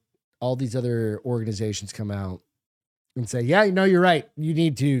out, all these other organizations come out and say, yeah, no, you're right. You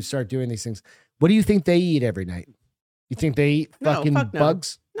need to start doing these things. What do you think they eat every night? You think they eat No, fucking fuck no.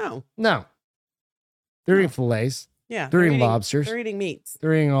 bugs? no. No. They're No. eating fillets. Yeah. They're eating eating lobsters. They're eating meats.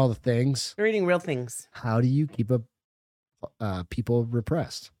 They're eating all the things. They're eating real things. How do you keep people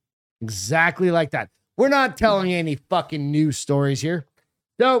repressed? Exactly like that. We're not telling any fucking news stories here.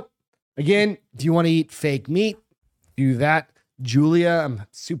 So, again, if you want to eat fake meat, do that. Julia, I'm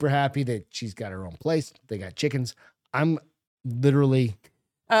super happy that she's got her own place. They got chickens. I'm literally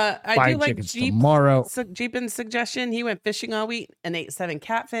I buying do like chickens tomorrow. Jeepin's suggestion. He went fishing all week and ate 7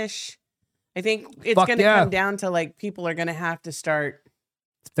 catfish. I think it's Fuck going to yeah. come down to like people are going to have to start.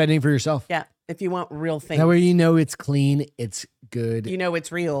 Fending for yourself. Yeah. If you want real things, That way you know it's clean, it's good. you know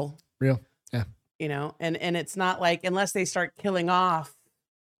it's real. Real. Yeah. You know, and it's not like unless they start killing off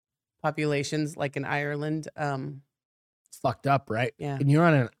populations like in Ireland. It's fucked up, right? Yeah. And you're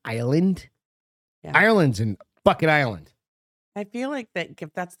on an island. Yeah. Ireland's an fucking island. I feel like that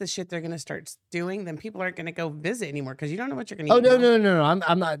if that's the shit they're going to start doing, then people aren't going to go visit anymore because you don't know what you're going to Oh eat. no, now. no.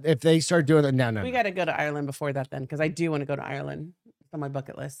 I'm not. If they start doing that, no. We got to go to Ireland before that then because I do want to go to Ireland. It's on my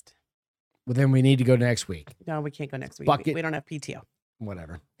bucket list. Well, then we need to go next week. No, we can't go next week. Fuck We, it. we don't have PTO.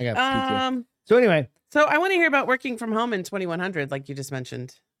 Whatever. I got PTO. Um. So anyway, So I want to hear about working from home in 2100, like you just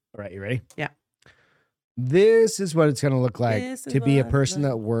mentioned. all right, you ready? Yeah. This is what it's going to look like This is to be a what it's person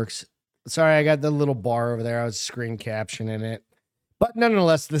like. that works. Sorry, I got the little bar over there. I was screen captioning it. But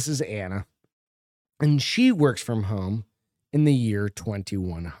nonetheless, this is Anna. And she works from home in the year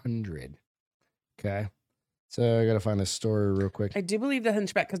 2100. Okay. So I got to find this story real quick. I do believe the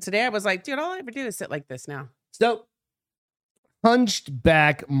hunchback because today I was like, dude, all I ever do is sit like this now. So,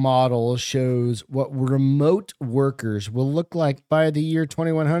 Hunchback model shows what remote workers will look like by the year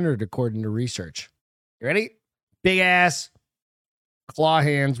 2100, according to research. You ready? Big ass, claw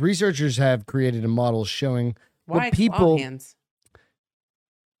hands. Researchers have created a model showing Why what people claw hands?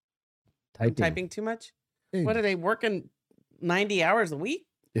 I'm typing too much. What are they working 90 hours a week?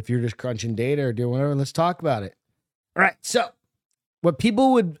 If you're just crunching data or doing whatever, let's talk about it. All right. So, what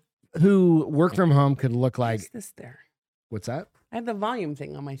people who work from home could look like. What's this there? What's that? I have the volume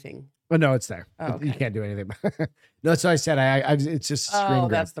thing on my thing. Oh no, it's there. Oh, You okay. can't do anything. No, so I said I it's just a screen Oh,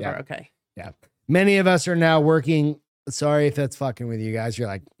 grab. that's the Yeah. part. Okay. Many of us are now working. Sorry if that's fucking with you guys. You're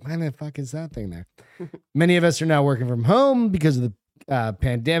like, why the fuck is that thing there? Many of us are now working from home because of the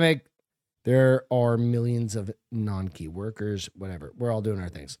pandemic. There are millions of non-key workers, whatever. We're all doing our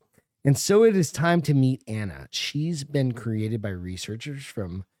things. And so it is time to meet Anna. She's been created by researchers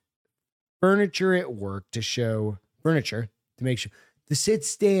from Furniture at Work to show furniture to make sure the sit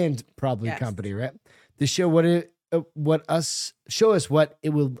stand probably Yes. company, right? To show show us what it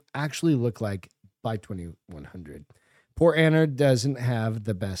will actually look like by 2100. Poor Anna doesn't have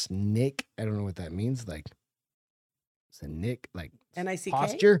the best nick. I don't know what that means. Like, it's a nick, like NICK?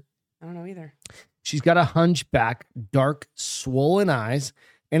 posture. I don't know either. She's got a hunchback, dark, swollen eyes,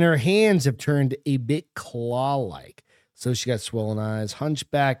 and her hands have turned a bit claw-like. So she got swollen eyes,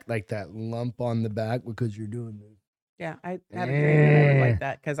 hunchback, like that lump on the back because you're doing this. Yeah, I had a dream that I would like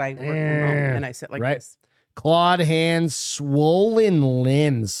that because I work from home and I sit like Right. this. Clawed hands, swollen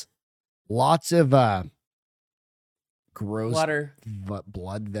limbs, lots of gross Water,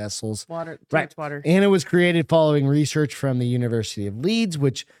 blood vessels. too Right. much water. Anna was created following research from the University of Leeds,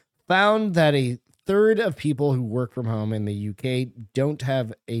 which found that a third of people who work from home in the UK don't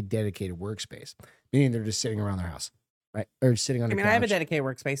have a dedicated workspace, meaning they're just sitting around their house, right? Or sitting on I the mean, couch. I have a dedicated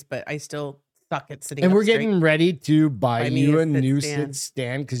workspace, but I still suck at sitting And up we're straight. getting ready to buy Buy me you a a sit new stand. sit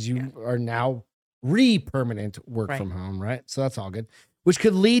stand because you Yeah. are now permanent work Right. from home, right? So that's all good, which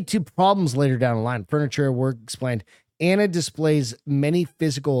could lead to problems later down the line. Furniture at Work explained Anna displays many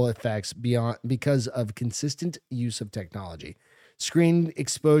physical effects because of consistent use of technology, screen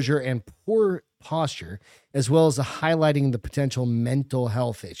exposure, and poor posture, as well as the highlighting the potential mental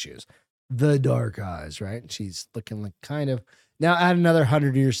health issues. The dark eyes, right? She's looking like kind of... Now, add another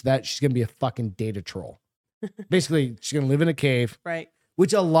 100 years to that, she's going to be a fucking data troll. Basically, she's going to live in a cave. Right.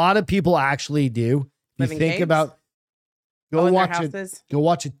 Which a lot of people actually do. You Live in think caves? about... Oh, Go in their watch it. houses? Go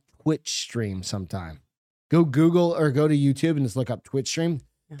watch a Twitch stream sometime. Go Google or go to YouTube and just look up Twitch stream.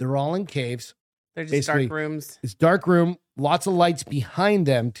 Yeah. They're all in caves. They're just Basically, dark rooms. It's dark room, lots of lights behind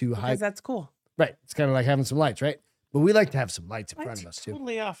them to hide. Because that's cool. Right. It's kind of like having some lights, right? But we like to have some lights in front of us too.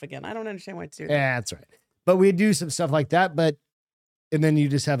 Totally off again. I don't understand why it's doing Yeah, that's right. But we do some stuff like that. And then you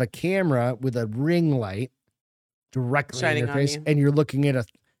just have a camera with a ring light directly Shining in your on face, you. and you're looking at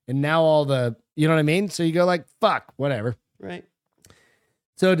and now all the, you know what I mean? So you go like, fuck, whatever. Right.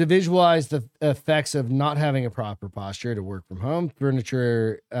 So to visualize the effects of not having a proper posture to work from home,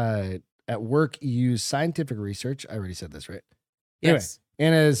 furniture at work, use scientific research. I already said this, right? Yes.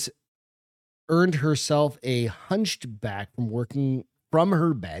 Anyway, Anna's earned herself a hunched back from working from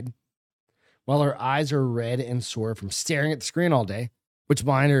her bed while her eyes are red and sore from staring at the screen all day, which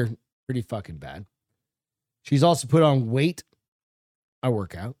mine are pretty fucking bad. She's also put on weight. I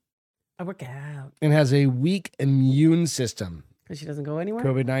work out. And has a weak immune system. Because she doesn't go anywhere?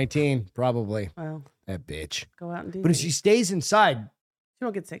 COVID-19, probably. Well, That bitch. go out and do But if things. she stays inside She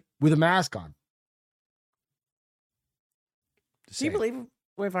won't get sick. with a mask on. Do you believe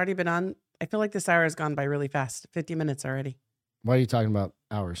we've already been on? I feel like this hour has gone by really fast. 50 minutes already. Why are you talking about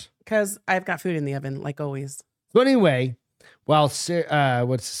hours? Because I've got food in the oven, like always. So anyway, while what's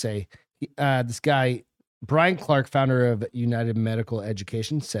to say? This guy, Brian Clark, founder of United Medical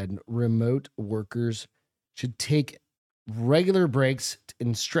Education, said remote workers should take regular breaks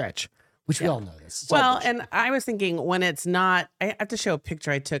and stretch, which we all know this. It's all Well, bullshit. and I was thinking when it's not, I have to show a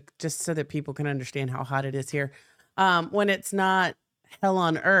picture I took just so that people can understand how hot it is here. When it's not hell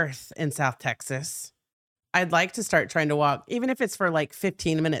on earth in South Texas, I'd like to start trying to walk, even if it's for like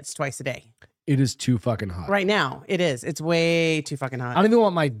 15 minutes twice a day. It is too fucking hot. Right now, it is. It's way too fucking I hot. don't even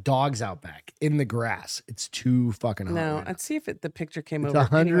want my dogs out back in the grass. It's too fucking hot. No, right now. let's see if the picture came It's over.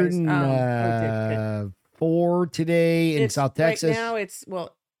 104 today in South Texas. Right now, it's,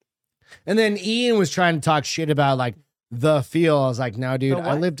 well, And then Ian was trying to talk shit about like the feel. I was like, no, dude, The I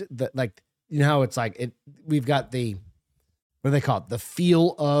what? lived like, you know how it's like we've got the, what do they call it? The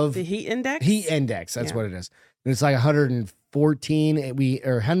feel of the heat index. heat index. That's Yeah. what it is. And it's like 114.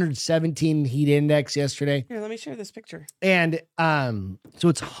 Or 117 heat index yesterday. Here, let me share this picture. And so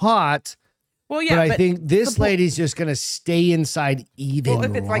it's hot. Well, yeah, but I think this the po- lady's just gonna stay inside even well,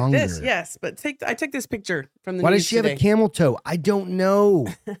 if it's longer. like this, yes. But I took this picture from the Why news does she have a today. camel toe? I don't know.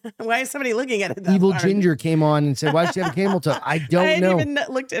 Why is somebody looking at it? That Evil hard? Ginger came on and said, "Why does she have a camel toe?" I I don't hadn't know. even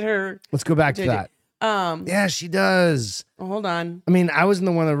looked at her. Let's go back to JJ. that. Yeah, she does. Oh, hold on. I mean, I wasn't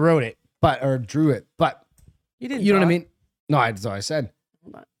the one that wrote it, or drew it, but You didn't. you know what I draw it? mean? No, that's what I said.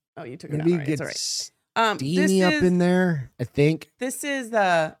 Hold on. Oh, you took it out. Maybe All right, get it's all right. steamy This up is, in there. I think. This is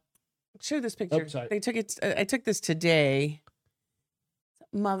the. Show this picture. sorry. They took it. I took this today.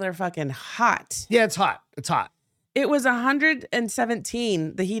 Motherfucking hot. Yeah, it's hot. It's hot. It was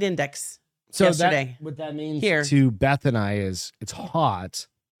 117. The heat index. So Yesterday. what that means Here. to Beth and I is it's hot.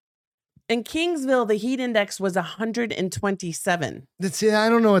 In Kingsville, the heat index was 127. I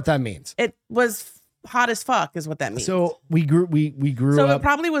don't know what that means. It was hot as fuck, is what that means. So we grew So up. it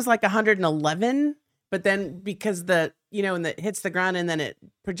probably was like 111, but then because and it hits the ground and then it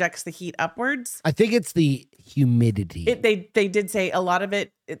projects the heat upwards. I think it's the humidity. They did say a lot of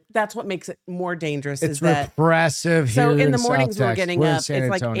it. That's what makes it more dangerous. It's is that repressive here so in the South mornings we're Texas. getting in up, San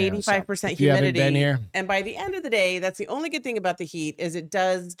it's like Antonio, 85% so if you haven't humidity. been here, And by the end of the day, that's the only good thing about the heat is it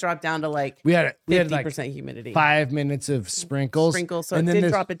does drop down to like we had 50% like humidity. 5 minutes of sprinkles. So and it then did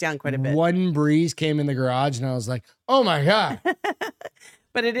this drop it down quite a bit. One breeze came in the garage, and I was like, "Oh my god!"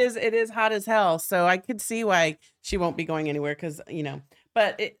 But it is hot as hell. So I could see why she won't be going anywhere because,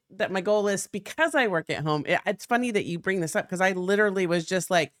 but that my goal is because I work at home. It's funny that you bring this up because I literally was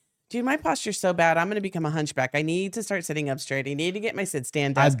just like, dude, my posture's so bad. I'm going to become a hunchback. I need to start sitting up straight. I need to get my sit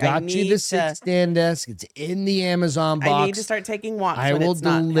stand desk. I've got you the sit stand desk. It's in the Amazon box. I need to start taking walks. I when will it's not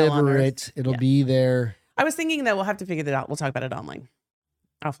hell on deliver earth. it. It'll Yeah. be there. I was thinking that we'll have to figure that out. We'll talk about it offline.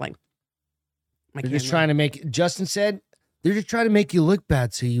 They're just trying to make. Justin said they're just trying to make you look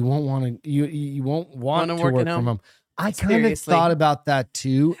bad, so you won't want to. You won't want Wanna to work work at from home? home. I kind of Seriously. thought about that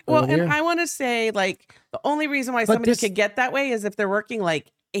too. Well, earlier. and I want to say, like, the only reason why But somebody this- could get that way is if they're working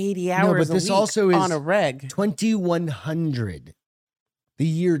like 80 No, hours but this a week also is on a reg. 2,100. The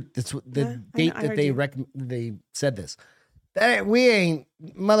year, that's what the Yeah, date I that heard they you. they said this. That we ain't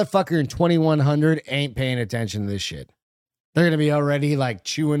motherfucker in 2100 ain't paying attention to this shit. They're gonna be already like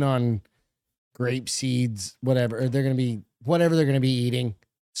chewing on grape seeds, whatever. Or they're gonna be whatever they're gonna be eating,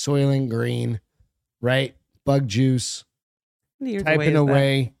 Soylent Green, right? Bug juice, How many years typing away.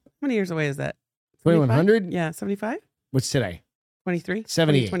 away. How many years away is that? 2100. Yeah, 75? What's today? 23?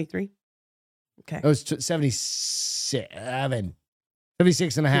 78. 23? Okay. It was 77.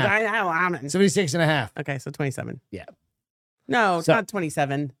 76 and a half. 76 and a half. Okay, so 27. Yeah. No, it's So- not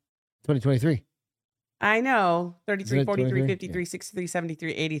 27. 2023. I know. 33, Isn't it 43, 23? 53, 63,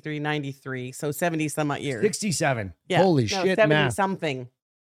 73, 83, 93. So 70 some odd years. 67. Yeah. Holy No, shit, 70 math. something.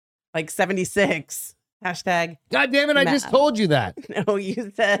 Like 76. Hashtag. God damn it, I just math. told you that. No,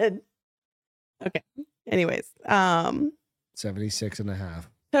 you said. Okay. Anyways. 76 and a half.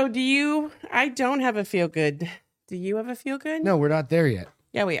 So I don't have a feel good. Do you have a feel good? No, we're not there yet.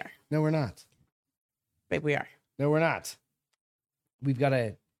 Yeah, we are. No, we're not. Babe, we are. No, we're not. We've got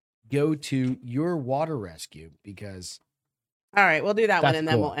to go to your water rescue because All right, we'll do that one That's and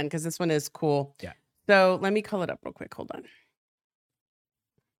then cool. we'll end because this one is cool. Yeah. So let me call it up real quick. Hold on.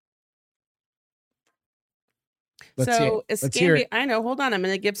 let's see it. Let's hear it. I know. Hold on. I'm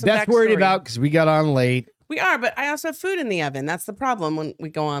going to give some That's worried backstory. about because we got on late. We are, but I also have food in the oven. That's the problem when we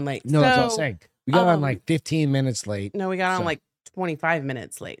go on late. No, that's what I'm So- saying. We got on um, like 15 minutes late. No, we got on So- like 25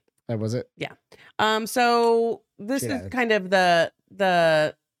 minutes late. That was it. So this Shit is happens. kind of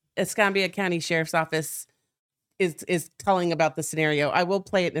the Escambia County Sheriff's Office is telling about the scenario. I will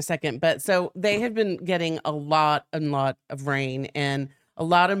play it in a second, but so they have been getting a lot of rain, and a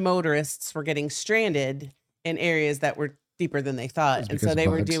lot of motorists were getting stranded in areas that were deeper than they thought, It's and because so of they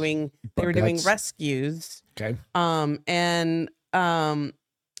were bugs. doing Bug guts. rescues. Okay.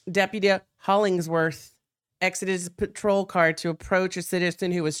 Deputy Hollingsworth exited his patrol car to approach a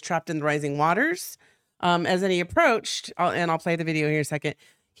citizen who was trapped in the rising waters. As he approached, I'll play the video here in a second,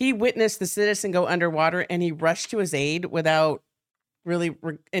 he witnessed the citizen go underwater and he rushed to his aid without really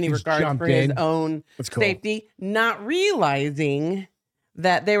any Just regard jumped for his in. own That's cool. safety, not realizing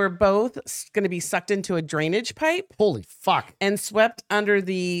that they were both going to be sucked into a drainage pipe Holy fuck. and swept under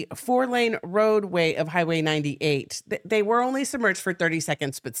the 4-lane roadway of Highway 98. They were only submerged for 30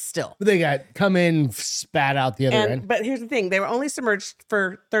 seconds, but still. They got come in, spat out the other end. But here's the thing. They were only submerged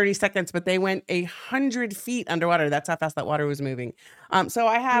for 30 seconds, but they went 100 feet underwater. That's how fast that water was moving. So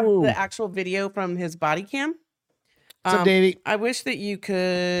I have Whoa. the actual video from his body cam. What's up, Davey? I wish that you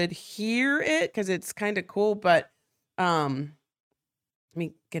could hear it because it's kind of cool, but let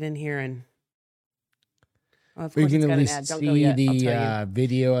me get in here and of We course can it's at got an least ad. Don't go see yet. I'll tell you. the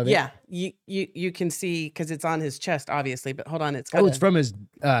video of it. Yeah, you can see because it's on his chest, obviously. But hold on, it's got Oh, it's from his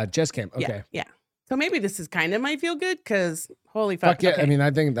chest cam. yeah, Okay. yeah. So maybe this is kind of my feel good because holy fuck. Fuck yeah. Okay. I mean,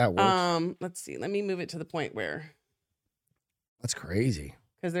 I think that works. Let's see. Let me move it to the point where That's crazy.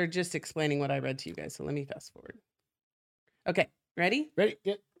 because they're just explaining what I read to you guys. So let me fast forward. Okay, ready? Ready?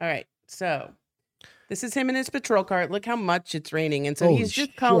 Yeah. All right. So this is him in his patrol car. Look how much it's raining, and so Holy he's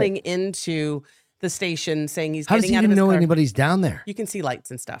just shit. calling into the station saying he's How does getting he out of even his know car. anybody's down there? You can see lights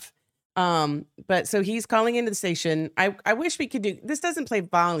and stuff. But so he's calling into the station. I wish we could do this. Doesn't play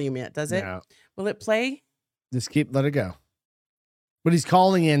volume yet, does it? No. Will it play? Just let it go. But he's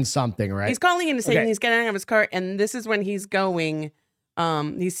calling in something, right? He's calling in to say Okay. he's getting out of his car, and this is when he's going.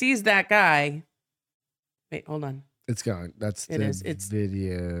 He sees that guy. Wait, hold on. It's going. That's It the is. It's-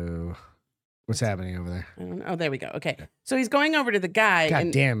 video. What's happening over there? I don't know. Oh, there we go. Okay, so he's going over to the guy, God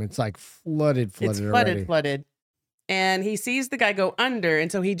and damn, it's like flooded it's already. flooded, and he sees the guy go under, and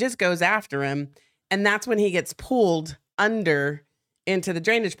so he just goes after him, and that's when he gets pulled under into the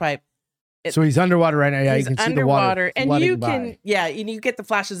drainage pipe. So he's underwater right now. Yeah, He's you can see underwater, the water and flooding you by. can, yeah, and you get the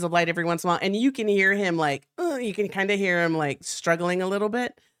flashes of light every once in a while, and you can hear him like, you can kind of hear him like struggling a little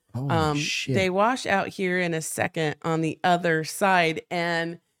bit. Holy shit. They wash out here in a second on the other side,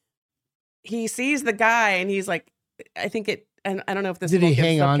 and he sees the guy, and he's like, I think it. And I don't know if this Did he will get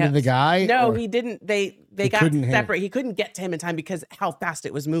hang on to the subcaps. guy? No, or- he didn't. They He got couldn't hang. separate. He couldn't get to him in time because how fast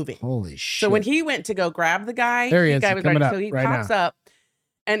it was moving. Holy shit. So when he went to go grab the guy, There he the is. guy He's was coming ready. up So he right pops now. up,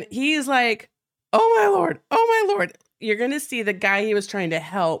 and he's like, "Oh my lord! Oh my lord!" You're gonna see the guy he was trying to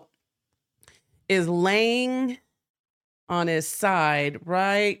help is laying on his side,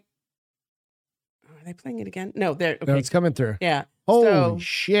 right? Are they playing it again? No, they're okay. No, it's coming through. Yeah. Holy So-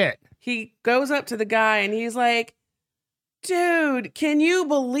 shit. He goes up to the guy and he's like, dude, can you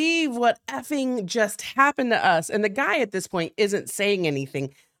believe what effing just happened to us? And the guy at this point isn't saying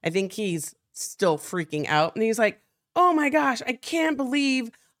anything. I think he's still freaking out. And he's like, oh my gosh, I can't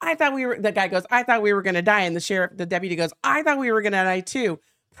believe I thought we were, the guy goes, I thought we were going to die. And the deputy goes, I thought we were going to die too.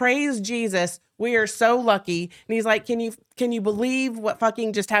 Praise Jesus. We are so lucky. And he's like, can you believe what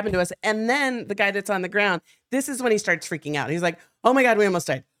fucking just happened to us? And then the guy that's on the ground, this is when he starts freaking out. He's like, oh my God, we almost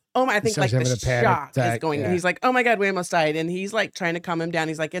died. Oh my, I think like the shock is going. Yeah. He's like, oh my God, we almost died. And he's like trying to calm him down.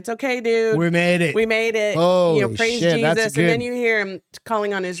 He's like, it's okay, dude. We made it. We made it. Holy praise shit, Jesus. And then you hear him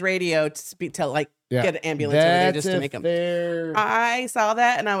calling on his radio to get an ambulance over there just to make him. I saw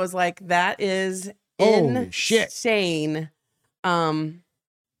that and I was like, that is insane. Goddamn.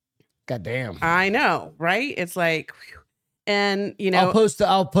 I know, right? It's like, whew. And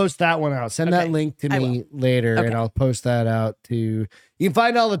I'll post that one out. Send that link to me later, and I'll post that out to. You can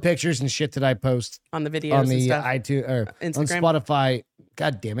find all the pictures and shit that I post on the videos on the and stuff. iTunes or Instagram. on Spotify.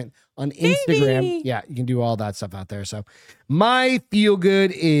 God damn it, on Instagram. Baby. Yeah, you can do all that stuff out there. So, my feel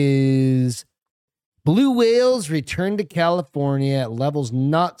good is blue whales return to California at levels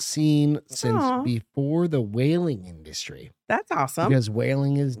not seen since before the whaling industry. That's awesome. Because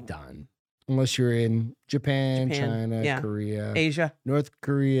whaling is done. Unless you're in Japan, China, Korea, Asia, North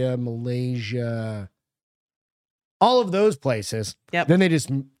Korea, Malaysia, all of those places. Yep. Then they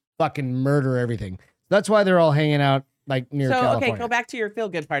just fucking murder everything. That's why they're all hanging out like near California. Okay, go back to your feel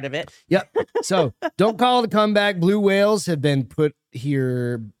good part of it. Yep. So don't call it a comeback. Blue whales have been put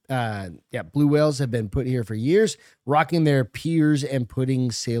here. Blue whales have been put here for years, rocking their piers and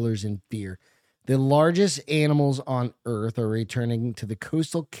putting sailors in fear. The largest animals on Earth are returning to the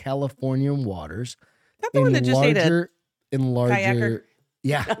coastal Californian waters. That's the one that just ate a kayaker?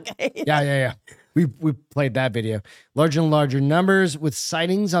 Yeah. Okay. Yeah. We played that video. Larger and larger numbers, with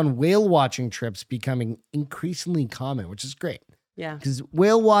sightings on whale watching trips becoming increasingly common, which is great. Yeah. Because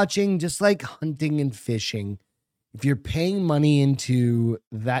whale watching, just like hunting and fishing, if you're paying money into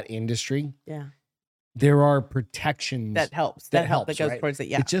that industry, there are protections that helps. That goes right? towards it.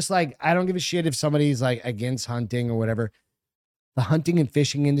 Yeah. It's just like, I don't give a shit if somebody's like against hunting or whatever. The hunting and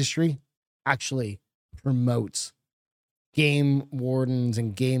fishing industry actually promotes game wardens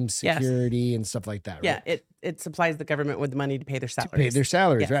and game security and stuff like that. Right? Yeah. It supplies the government with the money to pay their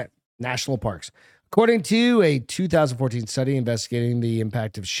salaries. Right. National parks. According to a 2014 study investigating the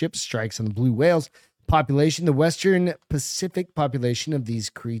impact of ship strikes on the blue whales population, the Western Pacific population of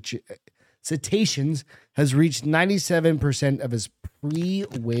these cetaceans has reached 97% of its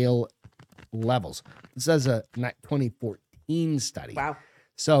pre-whale levels. This is a 2014 study. Wow.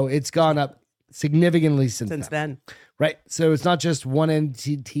 So it's gone up significantly since then. Right. So it's not just one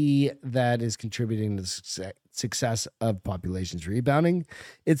entity that is contributing to the success of populations rebounding.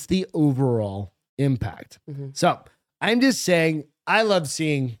 It's the overall impact. Mm-hmm. So I'm just saying, I love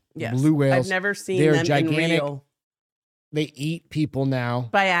seeing blue whales. I've never seen them gigantic. In real. They eat people now.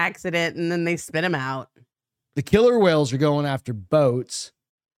 By accident, and then they spit them out. The killer whales are going after boats,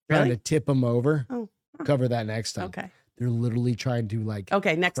 trying to tip them over. Oh. Cover that next time. Okay. They're literally trying to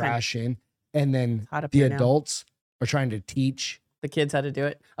next crash time. in. And then the adults are trying to teach the kids how to do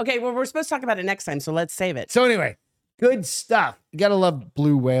it. Okay, well, we're supposed to talk about it next time, so let's save it. So anyway, good stuff. You got to love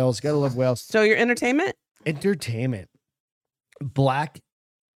blue whales. You got to love whales. So your entertainment? Entertainment. Black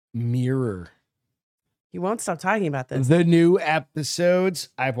Mirror. You won't stop talking about this. The new episodes.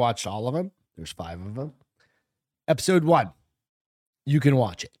 I've watched all of them. There's 5 of them. Episode 1. You can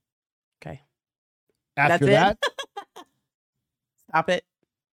watch it. Okay. After that. Stop it.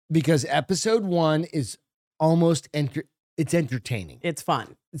 Because episode 1 is almost it's entertaining. It's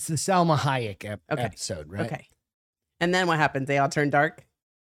fun. It's the Salma Hayek episode, right? Okay. And then what happens? They all turn dark?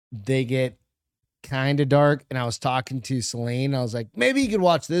 They get kind of dark. And I was talking to Celine. I was like, maybe you could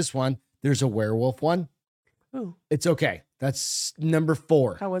watch this one. There's a werewolf one. Ooh. It's okay. That's number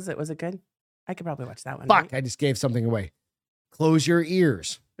 4. How was it? Was it good? I could probably watch that one. Fuck, right? I just gave something away. Close your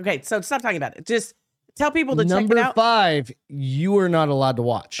ears. Okay, so stop talking about it. Just tell people to check it Number out. 5, you are not allowed to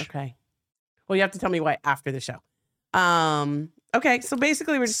watch. Okay. Well, you have to tell me why after the show. Okay, so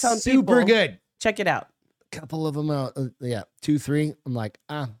basically we're just telling people. Super good. Check it out. A couple of them out. 2, 3. I'm like,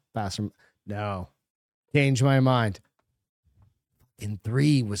 pass them. No. Change my mind. And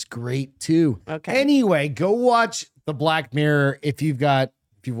 3 was great too. Okay. Anyway, go watch the Black Mirror. If you've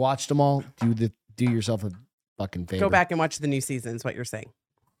watched them all, do yourself a fucking favor. Go back and watch the new season, is what you're saying.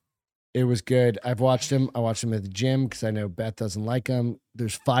 It was good. I've watched them. I watched them at the gym because I know Beth doesn't like them.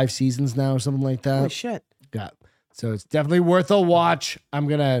 There's 5 seasons now or something like that. Holy shit. Yeah. So it's definitely worth a watch. I'm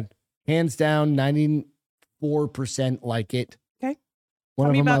gonna hands down 94% like it. Okay.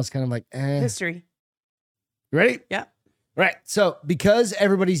 One of them I was kind of like, history. You ready? Yeah. Right. So because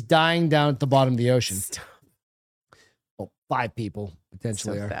everybody's dying down at the bottom of the ocean, well, 5 people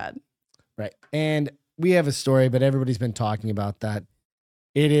potentially so are. Sad. Right. And we have a story, but everybody's been talking about that.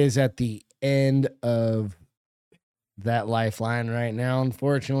 It is at the end of that lifeline right now,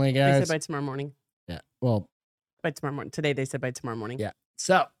 unfortunately, They guys. said by tomorrow morning. Yeah. Well, By tomorrow morning. Today they said by tomorrow morning. yeah.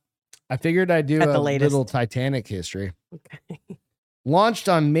 So I figured I'd do At a the latest. little Titanic history. Okay. Launched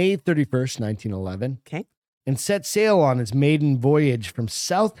on May 31st, 1911. Okay. And set sail on its maiden voyage from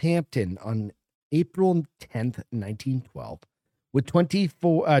Southampton on April 10th, 1912, with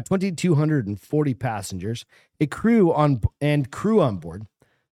 2,240 passengers, a crew on board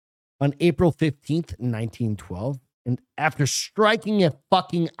on April 15th, 1912. And after striking a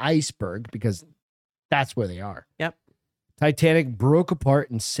fucking iceberg, because that's where they are. Yep. Titanic broke apart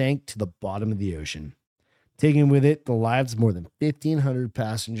and sank to the bottom of the ocean, taking with it the lives of more than 1,500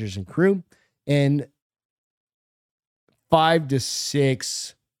 passengers and crew and 5 to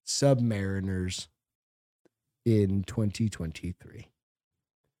 6 submariners in 2023.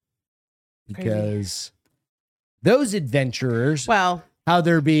 Because those adventurers, Well, how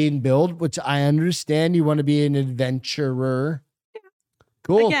they're being billed, which I understand you want to be an adventurer.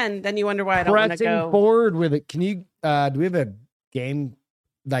 Cool. again, then you wonder why I don't want to Pressing go. forward with it. Can you do we have a game?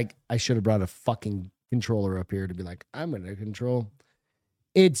 Like, I should have brought a fucking controller up here to be like, I'm gonna control.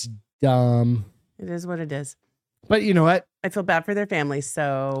 It's dumb. It is what it is. But you know what? I feel bad for their families.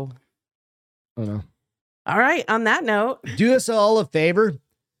 So, I don't know. all right. On that note, Do us all a favor.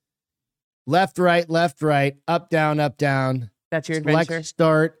 Left, right, up, down, that's your select, adventure.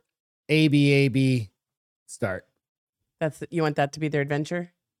 start, A, B, start. You want that to be their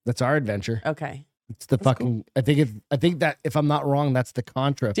adventure? That's our adventure. Okay. It's the That's fucking. I think that if I'm not wrong, that's the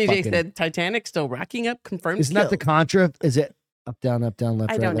Contra. DJ fucking, said Titanic still racking up confirmed isn't that the kills. Contra? Is it up, down, left,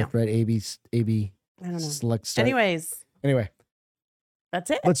 I don't left, know. right, A, B, I don't know. select, start. Anyways, Anyway, that's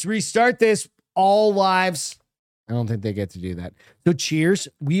it. let's restart this. All lives. I don't think they get to do that. So cheers.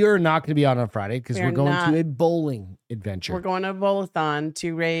 We are not going to be on Friday because We we're are going not. to a bowling adventure. We're going to Bowl-a-thon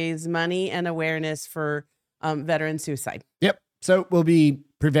to raise money and awareness for veteran suicide. Yep. So we'll be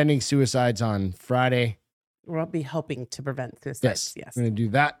preventing suicides on Friday. We'll be helping to prevent suicides. Yes. We're going to do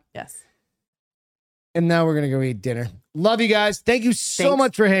that. Yes. And now we're going to go eat dinner. Love you guys. Thank you so Thanks,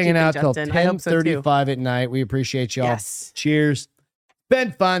 much for hanging Chief and out till Justin. I hope so, too. 10:35 at night. We appreciate y'all. Yes. Cheers.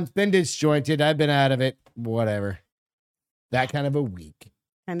 Been fun. Been disjointed. I've been out of it. Whatever. That kind of a week.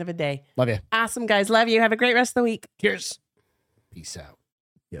 End of a day. Love you. Awesome, guys. Love you. Have a great rest of the week. Cheers. Peace out.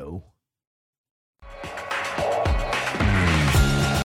 Yo.